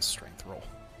roll against strength roll.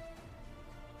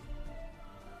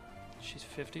 She's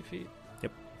 50 feet.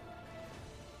 Yep.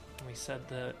 We said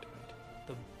that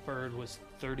the bird was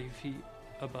 30 feet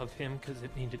above him because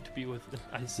it needed to be with.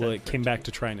 I said Well, it came back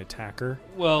 50. to try and attack her.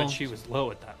 Well, But she was low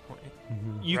at that point.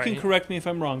 you can right? correct me if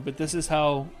I'm wrong, but this is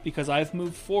how, because I've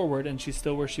moved forward and she's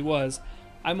still where she was,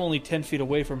 I'm only 10 feet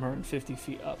away from her and 50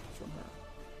 feet up from her.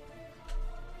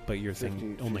 But your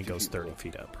thing 50 only goes feet 30 below.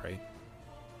 feet up, right?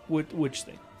 Which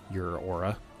thing? Your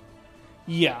aura.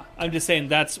 Yeah, I'm just saying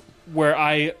that's where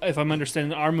if I'm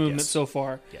understanding our movement Yes. so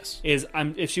far, Yes. is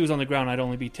if she was on the ground, I'd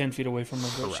only be 10 feet away from her,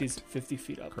 but Correct. she's 50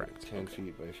 feet up. Correct. 10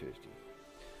 feet by 50.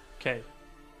 Okay.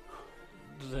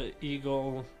 The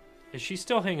eagle. Is she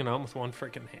still hanging on with one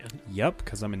freaking hand? Yep,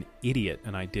 because I'm an idiot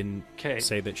and I didn't Okay.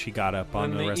 say that she got up on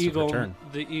When the rest eagle, of her turn.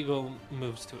 The eagle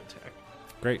moves to attack.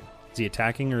 Great. Is he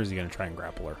attacking or is he going to try and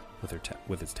grapple her with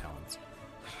with his talons?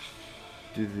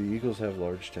 Do the eagles have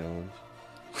large talons?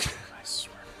 I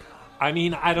swear to God. I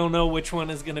mean, I don't know which one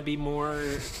is going to be more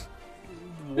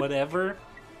whatever.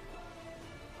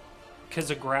 Because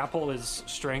a grapple is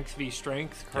strength v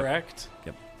strength, correct?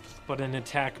 Yep. But an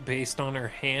attack based on her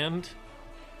hand,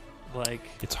 like...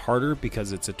 It's harder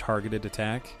because it's a targeted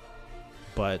attack,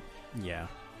 but yeah.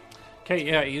 Okay,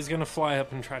 yeah, he's going to fly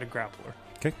up and try to grapple her.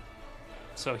 Okay.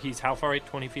 So he's how far away?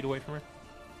 20 feet away from her?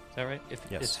 Is that right? If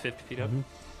Yes. it's 50 feet up? Mhm.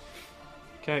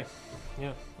 Okay.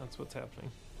 Yeah, that's what's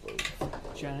happening.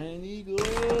 Giant eagle.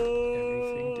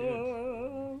 Everything,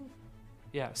 dude.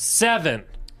 Yeah, 7.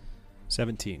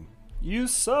 17. You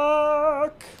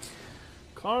suck.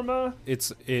 Karma.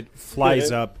 It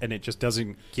flies up and it just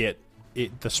doesn't get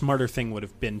it. The smarter thing would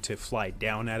have been to fly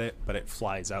down at it, but it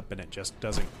flies up and it just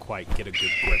doesn't quite get a good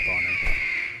grip on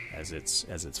her as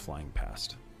it's flying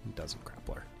past. It doesn't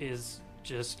grapple her. Is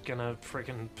just gonna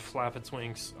freaking flap its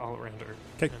wings all around her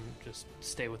 'Kay. and just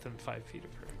stay within 5 feet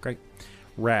of her. Great.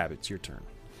 Rab, it's your turn.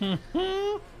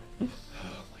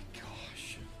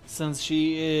 Since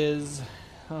she is,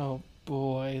 oh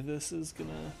boy, this is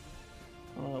gonna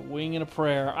wing and a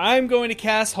prayer. I'm going to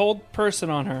cast Hold Person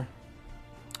on her.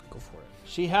 Go for it.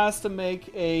 She has to make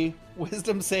a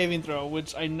Wisdom saving throw,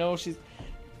 which I know she's.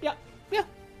 Yeah.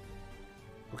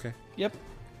 Okay. Yep.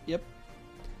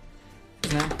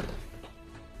 Now,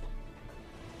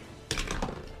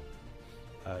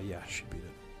 Yeah, she beat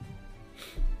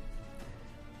it.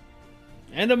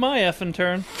 end of my effing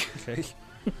turn. Okay.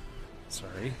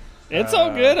 Sorry. It's all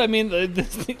good. I mean,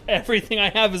 everything I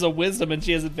have is a Wisdom, and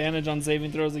she has advantage on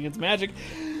saving throws against magic.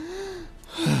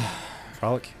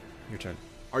 Frolic, your turn.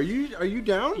 Are you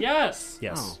down? Yes!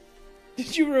 Yes.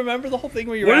 Did you remember the whole thing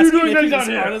where you What were are you asking doing if he down was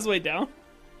here? on his way down?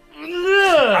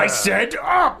 I said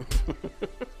up!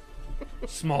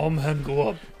 Small man go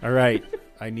up. All right.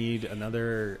 I need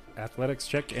another athletics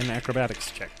check and acrobatics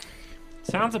check.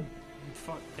 Sounds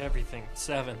fuck everything.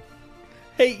 7.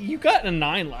 Hey, you got a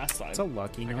 9 last time. It's a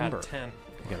lucky I number. got 10.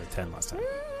 You got a 10 last time.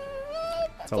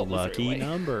 It's a Almost lucky right away.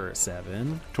 number.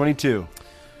 7. 22.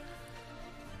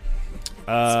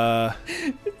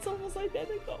 It's almost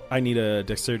identical. I need a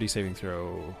dexterity saving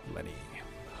throw, Lenny.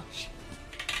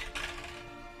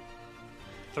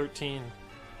 13.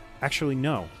 Actually,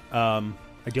 no.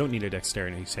 I don't need a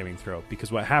dexterity saving throw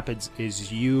because what happens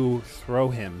is you throw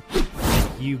him.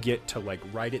 You get to like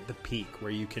right at the peak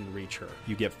where you can reach her.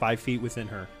 You get 5 feet within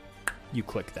her. You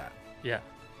click that. Yeah.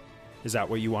 Is that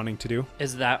what you wanting to do?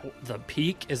 Is that the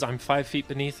peak? Is I'm 5 feet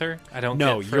beneath her? I don't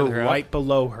No, get you're further right up?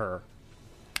 below her,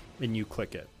 and you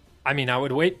click it. I mean, I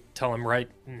would wait till I'm right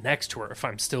next to her if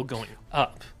I'm still going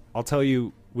up. I'll tell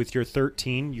you, with your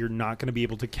 13, you're not going to be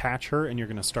able to catch her, and you're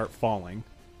going to start falling.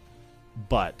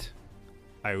 But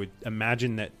I would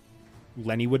imagine that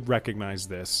Lenny would recognize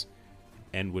this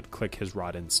and would click his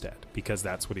rod instead, because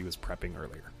that's what he was prepping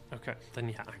earlier. Okay, then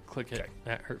yeah, I click it Okay.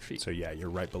 at her feet. So yeah, you're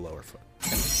right below her foot.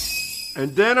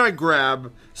 And then I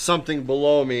grab something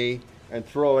below me and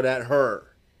throw it at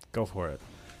her. Go for it.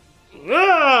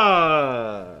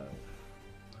 Ah!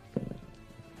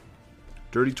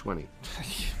 Dirty 20.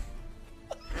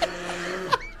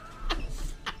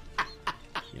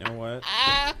 You know what?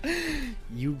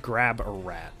 You grab a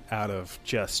rat out of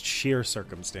just sheer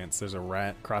circumstance. There's a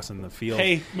rat crossing the field.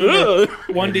 Hey, remember,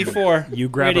 1d4. You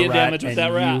grab radiant a rat damage with and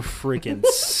that rat. you freaking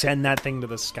send that thing to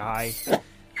the sky.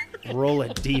 Roll a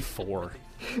d4.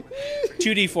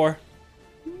 2d4.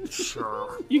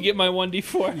 You get my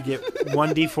 1d4. You get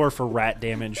 1d4 for rat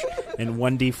damage and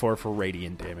 1d4 for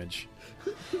radiant damage.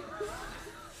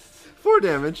 4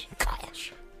 damage.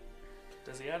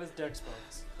 Does he add his dex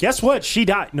bonus? Guess what? She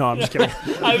died. No, I'm just kidding.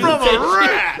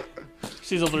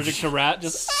 She's allergic to rat.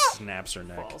 Just Snaps her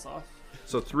neck. falls off.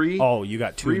 So 3. Oh, you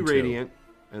got 2 3 and 2. radiant,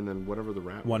 and then whatever the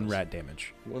rat. 1 was. rat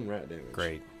damage. 1 rat damage.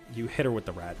 Great. You hit her with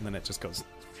the rat, and then it just goes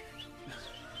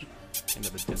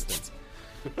into the distance.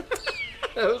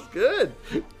 That was good.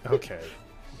 Okay.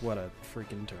 What a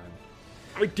freaking turn.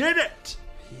 I did it.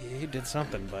 You did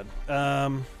something, bud.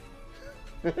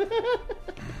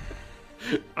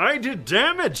 I did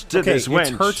damage to Okay, this it's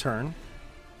wench. her turn.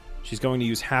 She's going to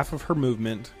use half of her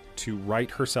movement to right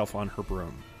herself on her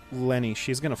broom. Lenny,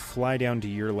 she's going to fly down to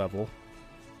your level,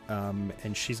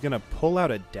 and she's going to pull out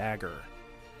a dagger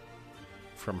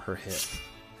from her hip.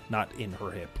 Not in her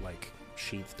hip, like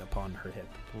sheathed upon her hip.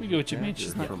 We get what you mean.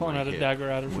 She's not From pulling my out a hip. dagger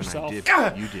out of When herself. I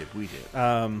did, you did, we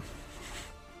did.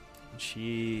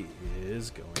 She is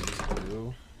going to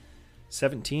do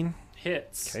 17.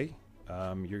 Hits. Okay.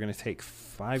 You're going to take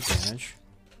 5 damage,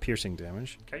 piercing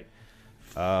damage. Okay.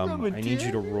 I need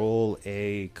you to roll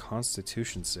a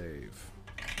Constitution save.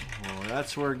 Oh,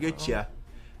 that's where it gets you.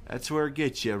 That's where it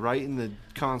gets you, right in the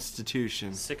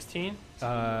Constitution. 16.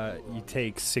 You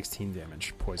take 16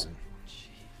 damage, poison.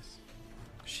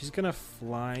 She's going to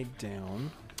fly down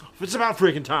It's about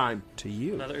freaking time. to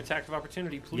you. Another attack of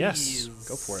opportunity, please. Yes,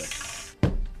 go for it.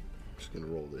 I'm just gonna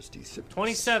roll this d6.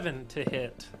 27 to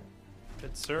hit.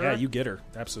 Good sir. Yeah, you get her.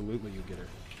 Absolutely, you get her.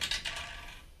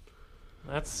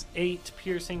 That's 8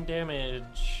 piercing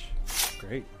damage.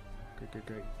 Great.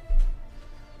 Great.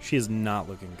 She is not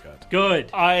looking good. Good.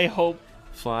 I hope.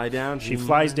 Fly down. She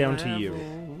flies down to you,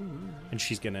 and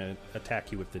she's going to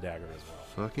attack you with the dagger as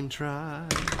well. Fucking try.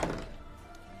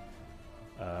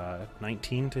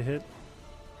 19 to hit.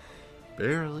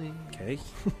 Barely. Okay.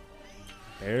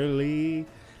 Barely.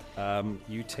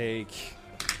 You take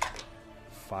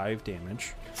 5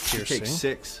 damage. You Piercing. take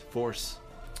 6 force.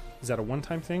 Is that a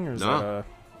one-time thing, or is No. that a...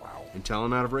 Wow. Until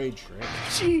I'm out of rage.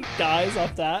 She dies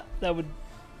off that. That would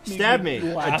make Stab me.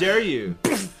 I laugh. dare you.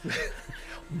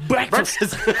 Breakfast.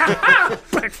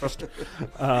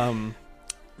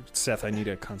 Seth, I need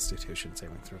a Constitution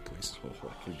saving throw, please. Oh,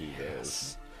 I can do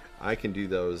those. I can do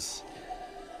those.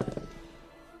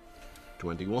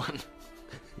 21.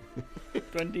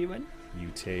 21. You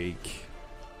take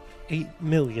 8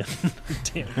 million.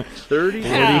 Damn. 30.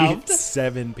 Halved.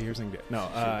 47 piercing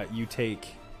no, you take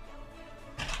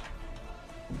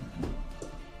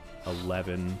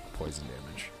 11 poison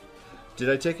damage. Did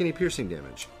I take any piercing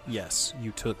damage? Yes,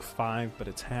 you took 5, but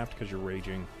it's halved because you're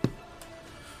raging.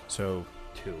 So,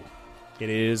 2. It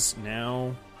is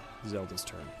now Zelda's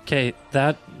turn. Okay,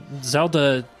 that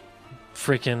Zelda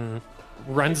freaking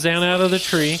runs down out of the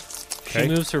tree. Okay. She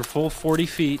moves her full 40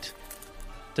 feet.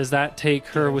 Does that take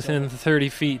her within 30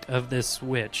 feet of this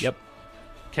witch? Yep.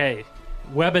 Okay,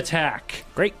 web attack.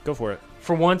 Great, go for it.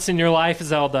 For once in your life,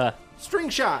 Zelda, String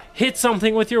shot. hit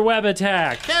something with your web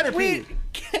attack. Caterpie.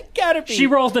 Gotta be. She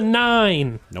rolled a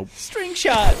 9. Nope. String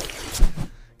shot.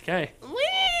 Okay.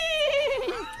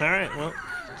 All right, well,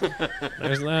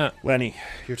 there's that. Lenny,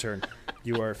 your turn.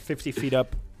 You are 50 feet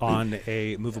up on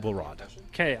a movable rod.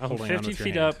 Okay, I'm Holding on 50 with your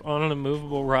feet hand. up on an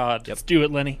immovable rod. Let's do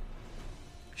it, Lenny.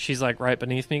 She's like right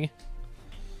beneath me.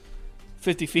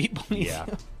 50 feet beneath. Yeah.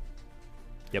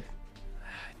 Yep.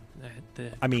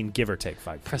 The I mean, give or take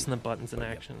 5 feet. pressing the buttons in But,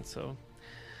 yeah. action, so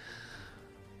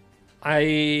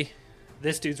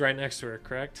this dude's right next to her,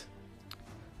 correct?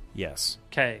 Yes.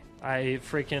 Okay, I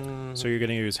freaking So you're going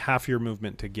to use half your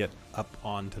movement to get up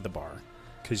onto the bar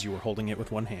because you were holding it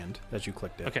with one hand as you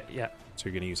clicked it. okay, yeah, So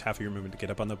you're going to use half of your movement to get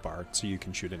up on the bar so you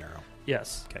can shoot an arrow.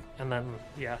 yes, Okay. and then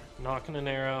knocking an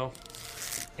arrow,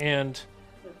 and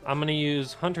I'm gonna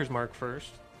use Hunter's Mark first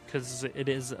because it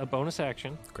is a bonus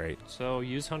action. Great. So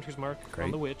use Hunter's Mark on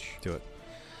Great. the witch. Do it.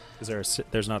 Is there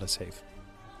there's not a save.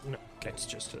 No, it's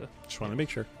just a Just want to make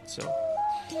sure. so.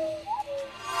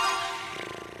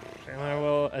 And I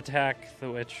will attack the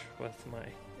witch with my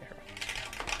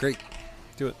arrow. Great.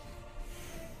 Do it.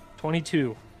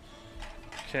 22.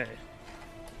 Okay.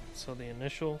 So the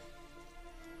initial.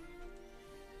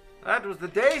 That was the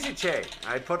daisy chain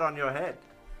I put on your head.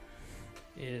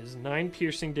 Is 9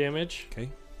 piercing damage, Okay.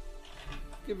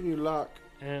 Giving you luck.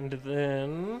 and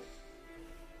then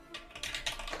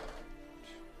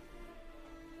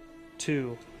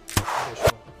 2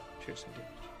 additional piercing damage.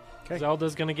 Okay.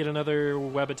 Zelda's gonna get another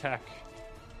web attack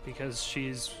because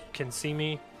she's can see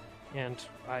me, and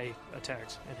I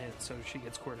attacked and hit, so she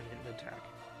gets coordinated attack.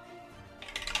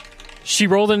 She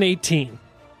rolled an 18.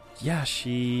 Yeah,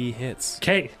 she hits.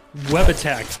 Okay, web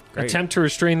attack. Great. Attempt to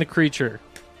restrain the creature.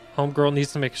 Homegirl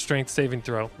needs to make a strength saving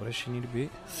throw. What does she need to be?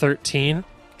 13.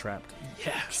 Trapped.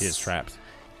 Yes. She is trapped.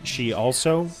 She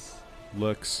also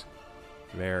looks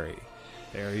very,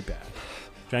 very bad.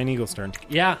 Giant Eagle's turn.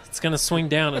 Yeah, it's going to swing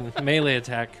down and melee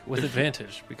attack with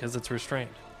advantage because it's restrained.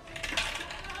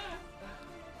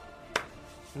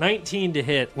 19 to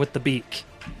hit with the beak.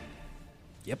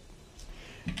 Yep.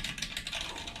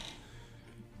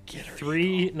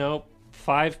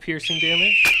 5 piercing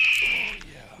damage.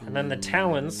 And then the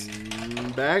talons,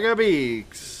 Bag of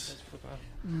beaks.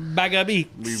 Bagabi.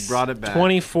 We brought it back.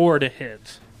 24 to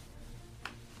hit.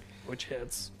 Which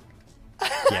hits.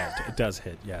 Yeah, it does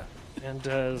hit, yeah. And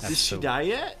does Did she die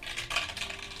yet?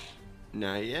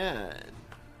 Not yet.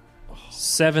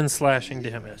 7 slashing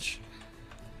damage.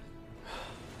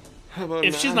 How about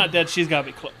If she's not dead, she's got to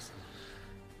be close.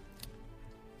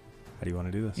 How do you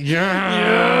want to do this?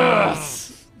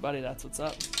 Yes! Buddy, that's what's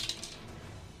up.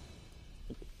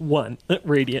 1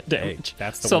 radiant damage.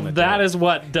 That's the so one that that did it. is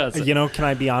what does it. You know, can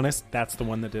I be honest? That's the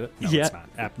one that did it. No, Yeah. it's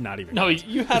not. Not even. No,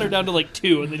 you had her down to like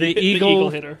 2, and then The the eagle- eagle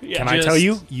hit her. Yeah. Can I tell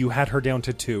you? You had her down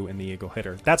to 2, and the eagle hit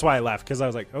her. That's why I laughed, because I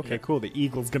was like, okay, cool. The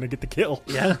eagle's gonna get the kill.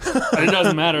 Yeah. But it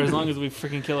doesn't matter as long as we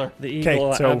freaking kill her. The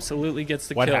eagle so absolutely gets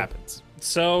the What kill. happens?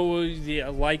 So, yeah,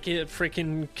 like it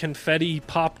freaking confetti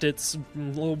popped its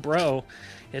little bro,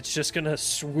 it's just going to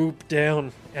swoop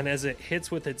down. And as it hits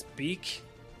with its beak,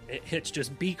 it hits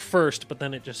just beak first, but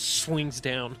then it just swings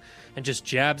down and just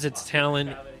jabs its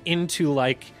talon into,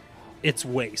 like, its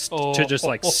waist to just,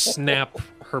 like, snap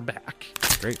her back.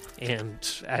 Great. And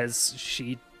as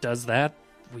she does that,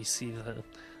 we see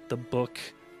the book,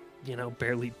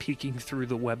 barely peeking through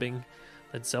the webbing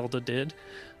that Zelda did.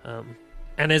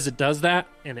 And as it does that,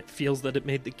 and it feels that it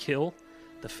made the kill,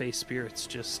 the Fey spirits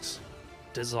just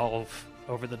dissolve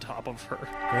over the top of her.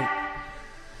 Great.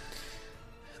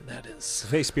 And that is... The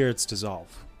Fey spirits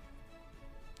dissolve.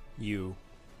 You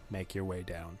make your way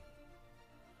down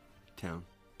Town.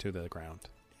 to the ground.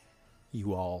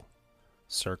 You all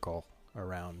circle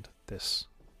around this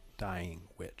dying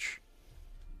witch.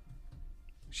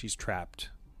 She's trapped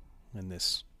in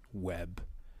this web,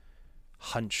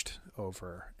 hunched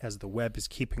over as the web is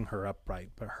keeping her upright,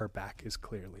 but her back is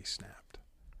clearly snapped.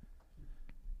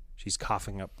 She's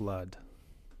coughing up blood,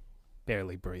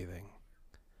 barely breathing,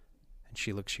 and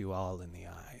she looks you all in the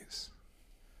eyes.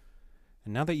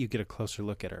 And now that you get a closer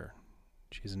look at her,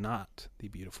 she's not the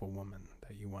beautiful woman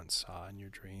that you once saw in your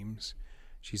dreams.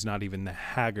 She's not even the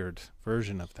haggard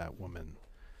version of that woman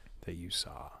that you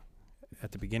saw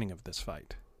at the beginning of this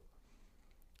fight.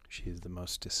 She is the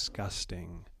most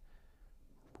disgusting,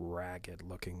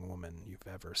 ragged-looking woman you've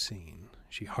ever seen.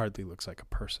 She hardly looks like a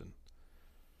person.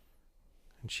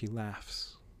 And she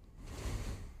laughs.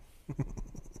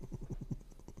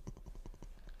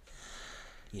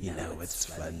 You know what's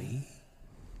funny?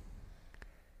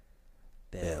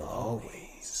 They'll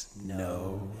always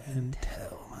know and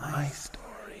tell my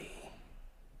story.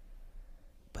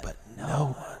 But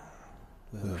no one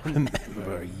will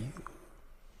remember you.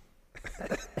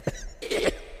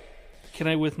 Can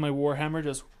I, with my warhammer,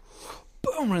 just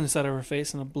boom, run this out of her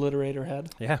face and obliterate her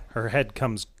head? Yeah, her head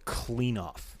comes clean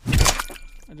off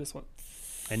I just went...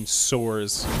 and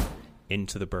soars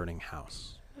into the burning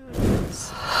house.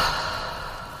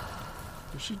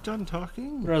 Is she done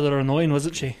talking? Rather annoying,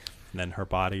 wasn't she? And then her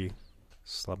body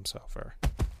slumps over.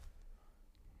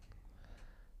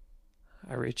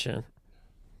 I reach in,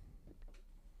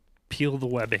 peel the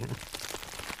webbing,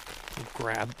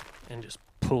 grab, and just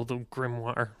pull the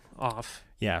grimoire off.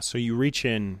 Yeah, so you reach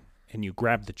in and you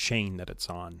grab the chain that it's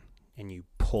on and you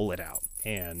pull it out.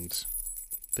 And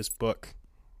this book,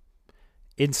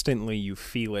 instantly you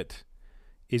feel it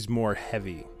is more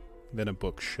heavy than a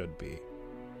book should be.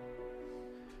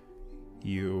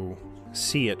 You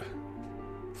see it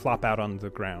flop out on the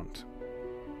ground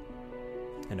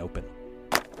and open.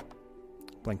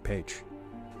 Blank page.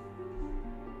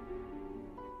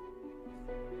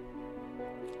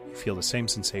 You feel the same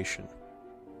sensation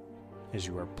as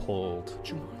you are pulled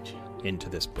into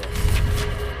this book.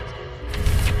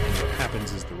 And what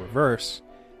happens is the reverse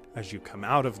as you come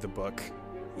out of the book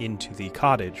into the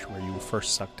cottage where you were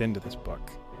first sucked into this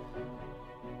book.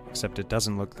 Except it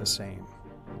doesn't look the same.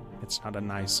 It's not a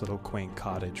nice little quaint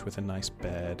cottage with a nice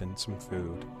bed and some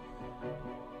food.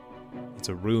 It's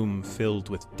a room filled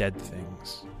with dead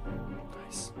things.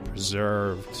 Nice.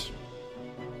 Preserved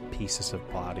pieces of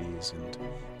bodies and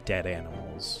dead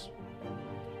animals.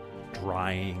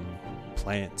 Drying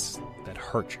plants that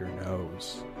hurt your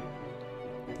nose.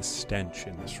 The stench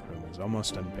in this room is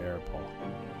almost unbearable.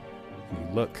 And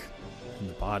you look and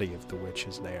the body of the witch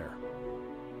is there.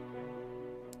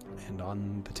 And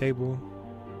on the table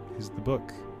is the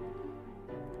book,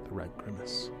 The Red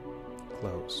Grimace,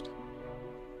 closed.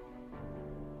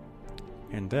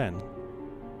 And then,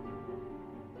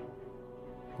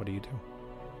 what do you do?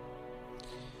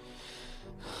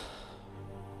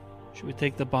 Should we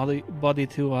take the body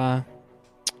to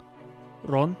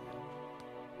Ron?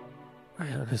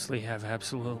 I honestly have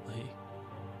absolutely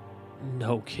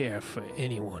no care for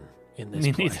anyone in this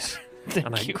Me place. neither.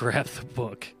 And I Thank you. grab the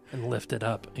book and lift it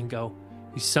up and go,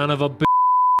 "You son of a b****,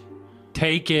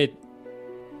 take it."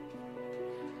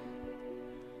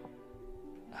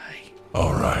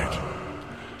 All right.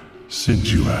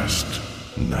 Since you asked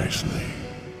nicely.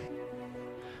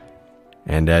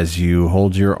 And as you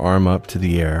hold your arm up to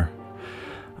the air,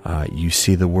 you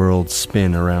see the world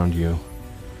spin around you.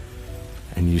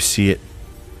 And you see it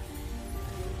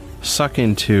suck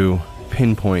into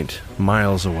Pinpoint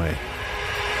miles away.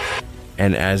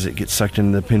 And as it gets sucked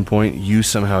into the pinpoint, you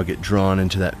somehow get drawn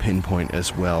into that pinpoint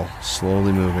as well,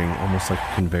 slowly moving, almost like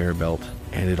a conveyor belt.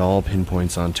 And it all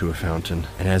pinpoints onto a fountain.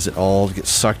 And as it all gets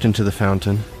sucked into the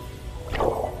fountain,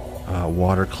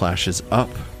 water clashes up,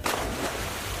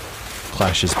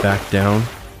 clashes back down,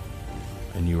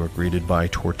 and you are greeted by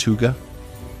Tortuga,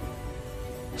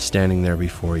 standing there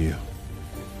before you.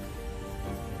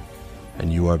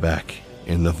 And you are back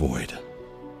in the void.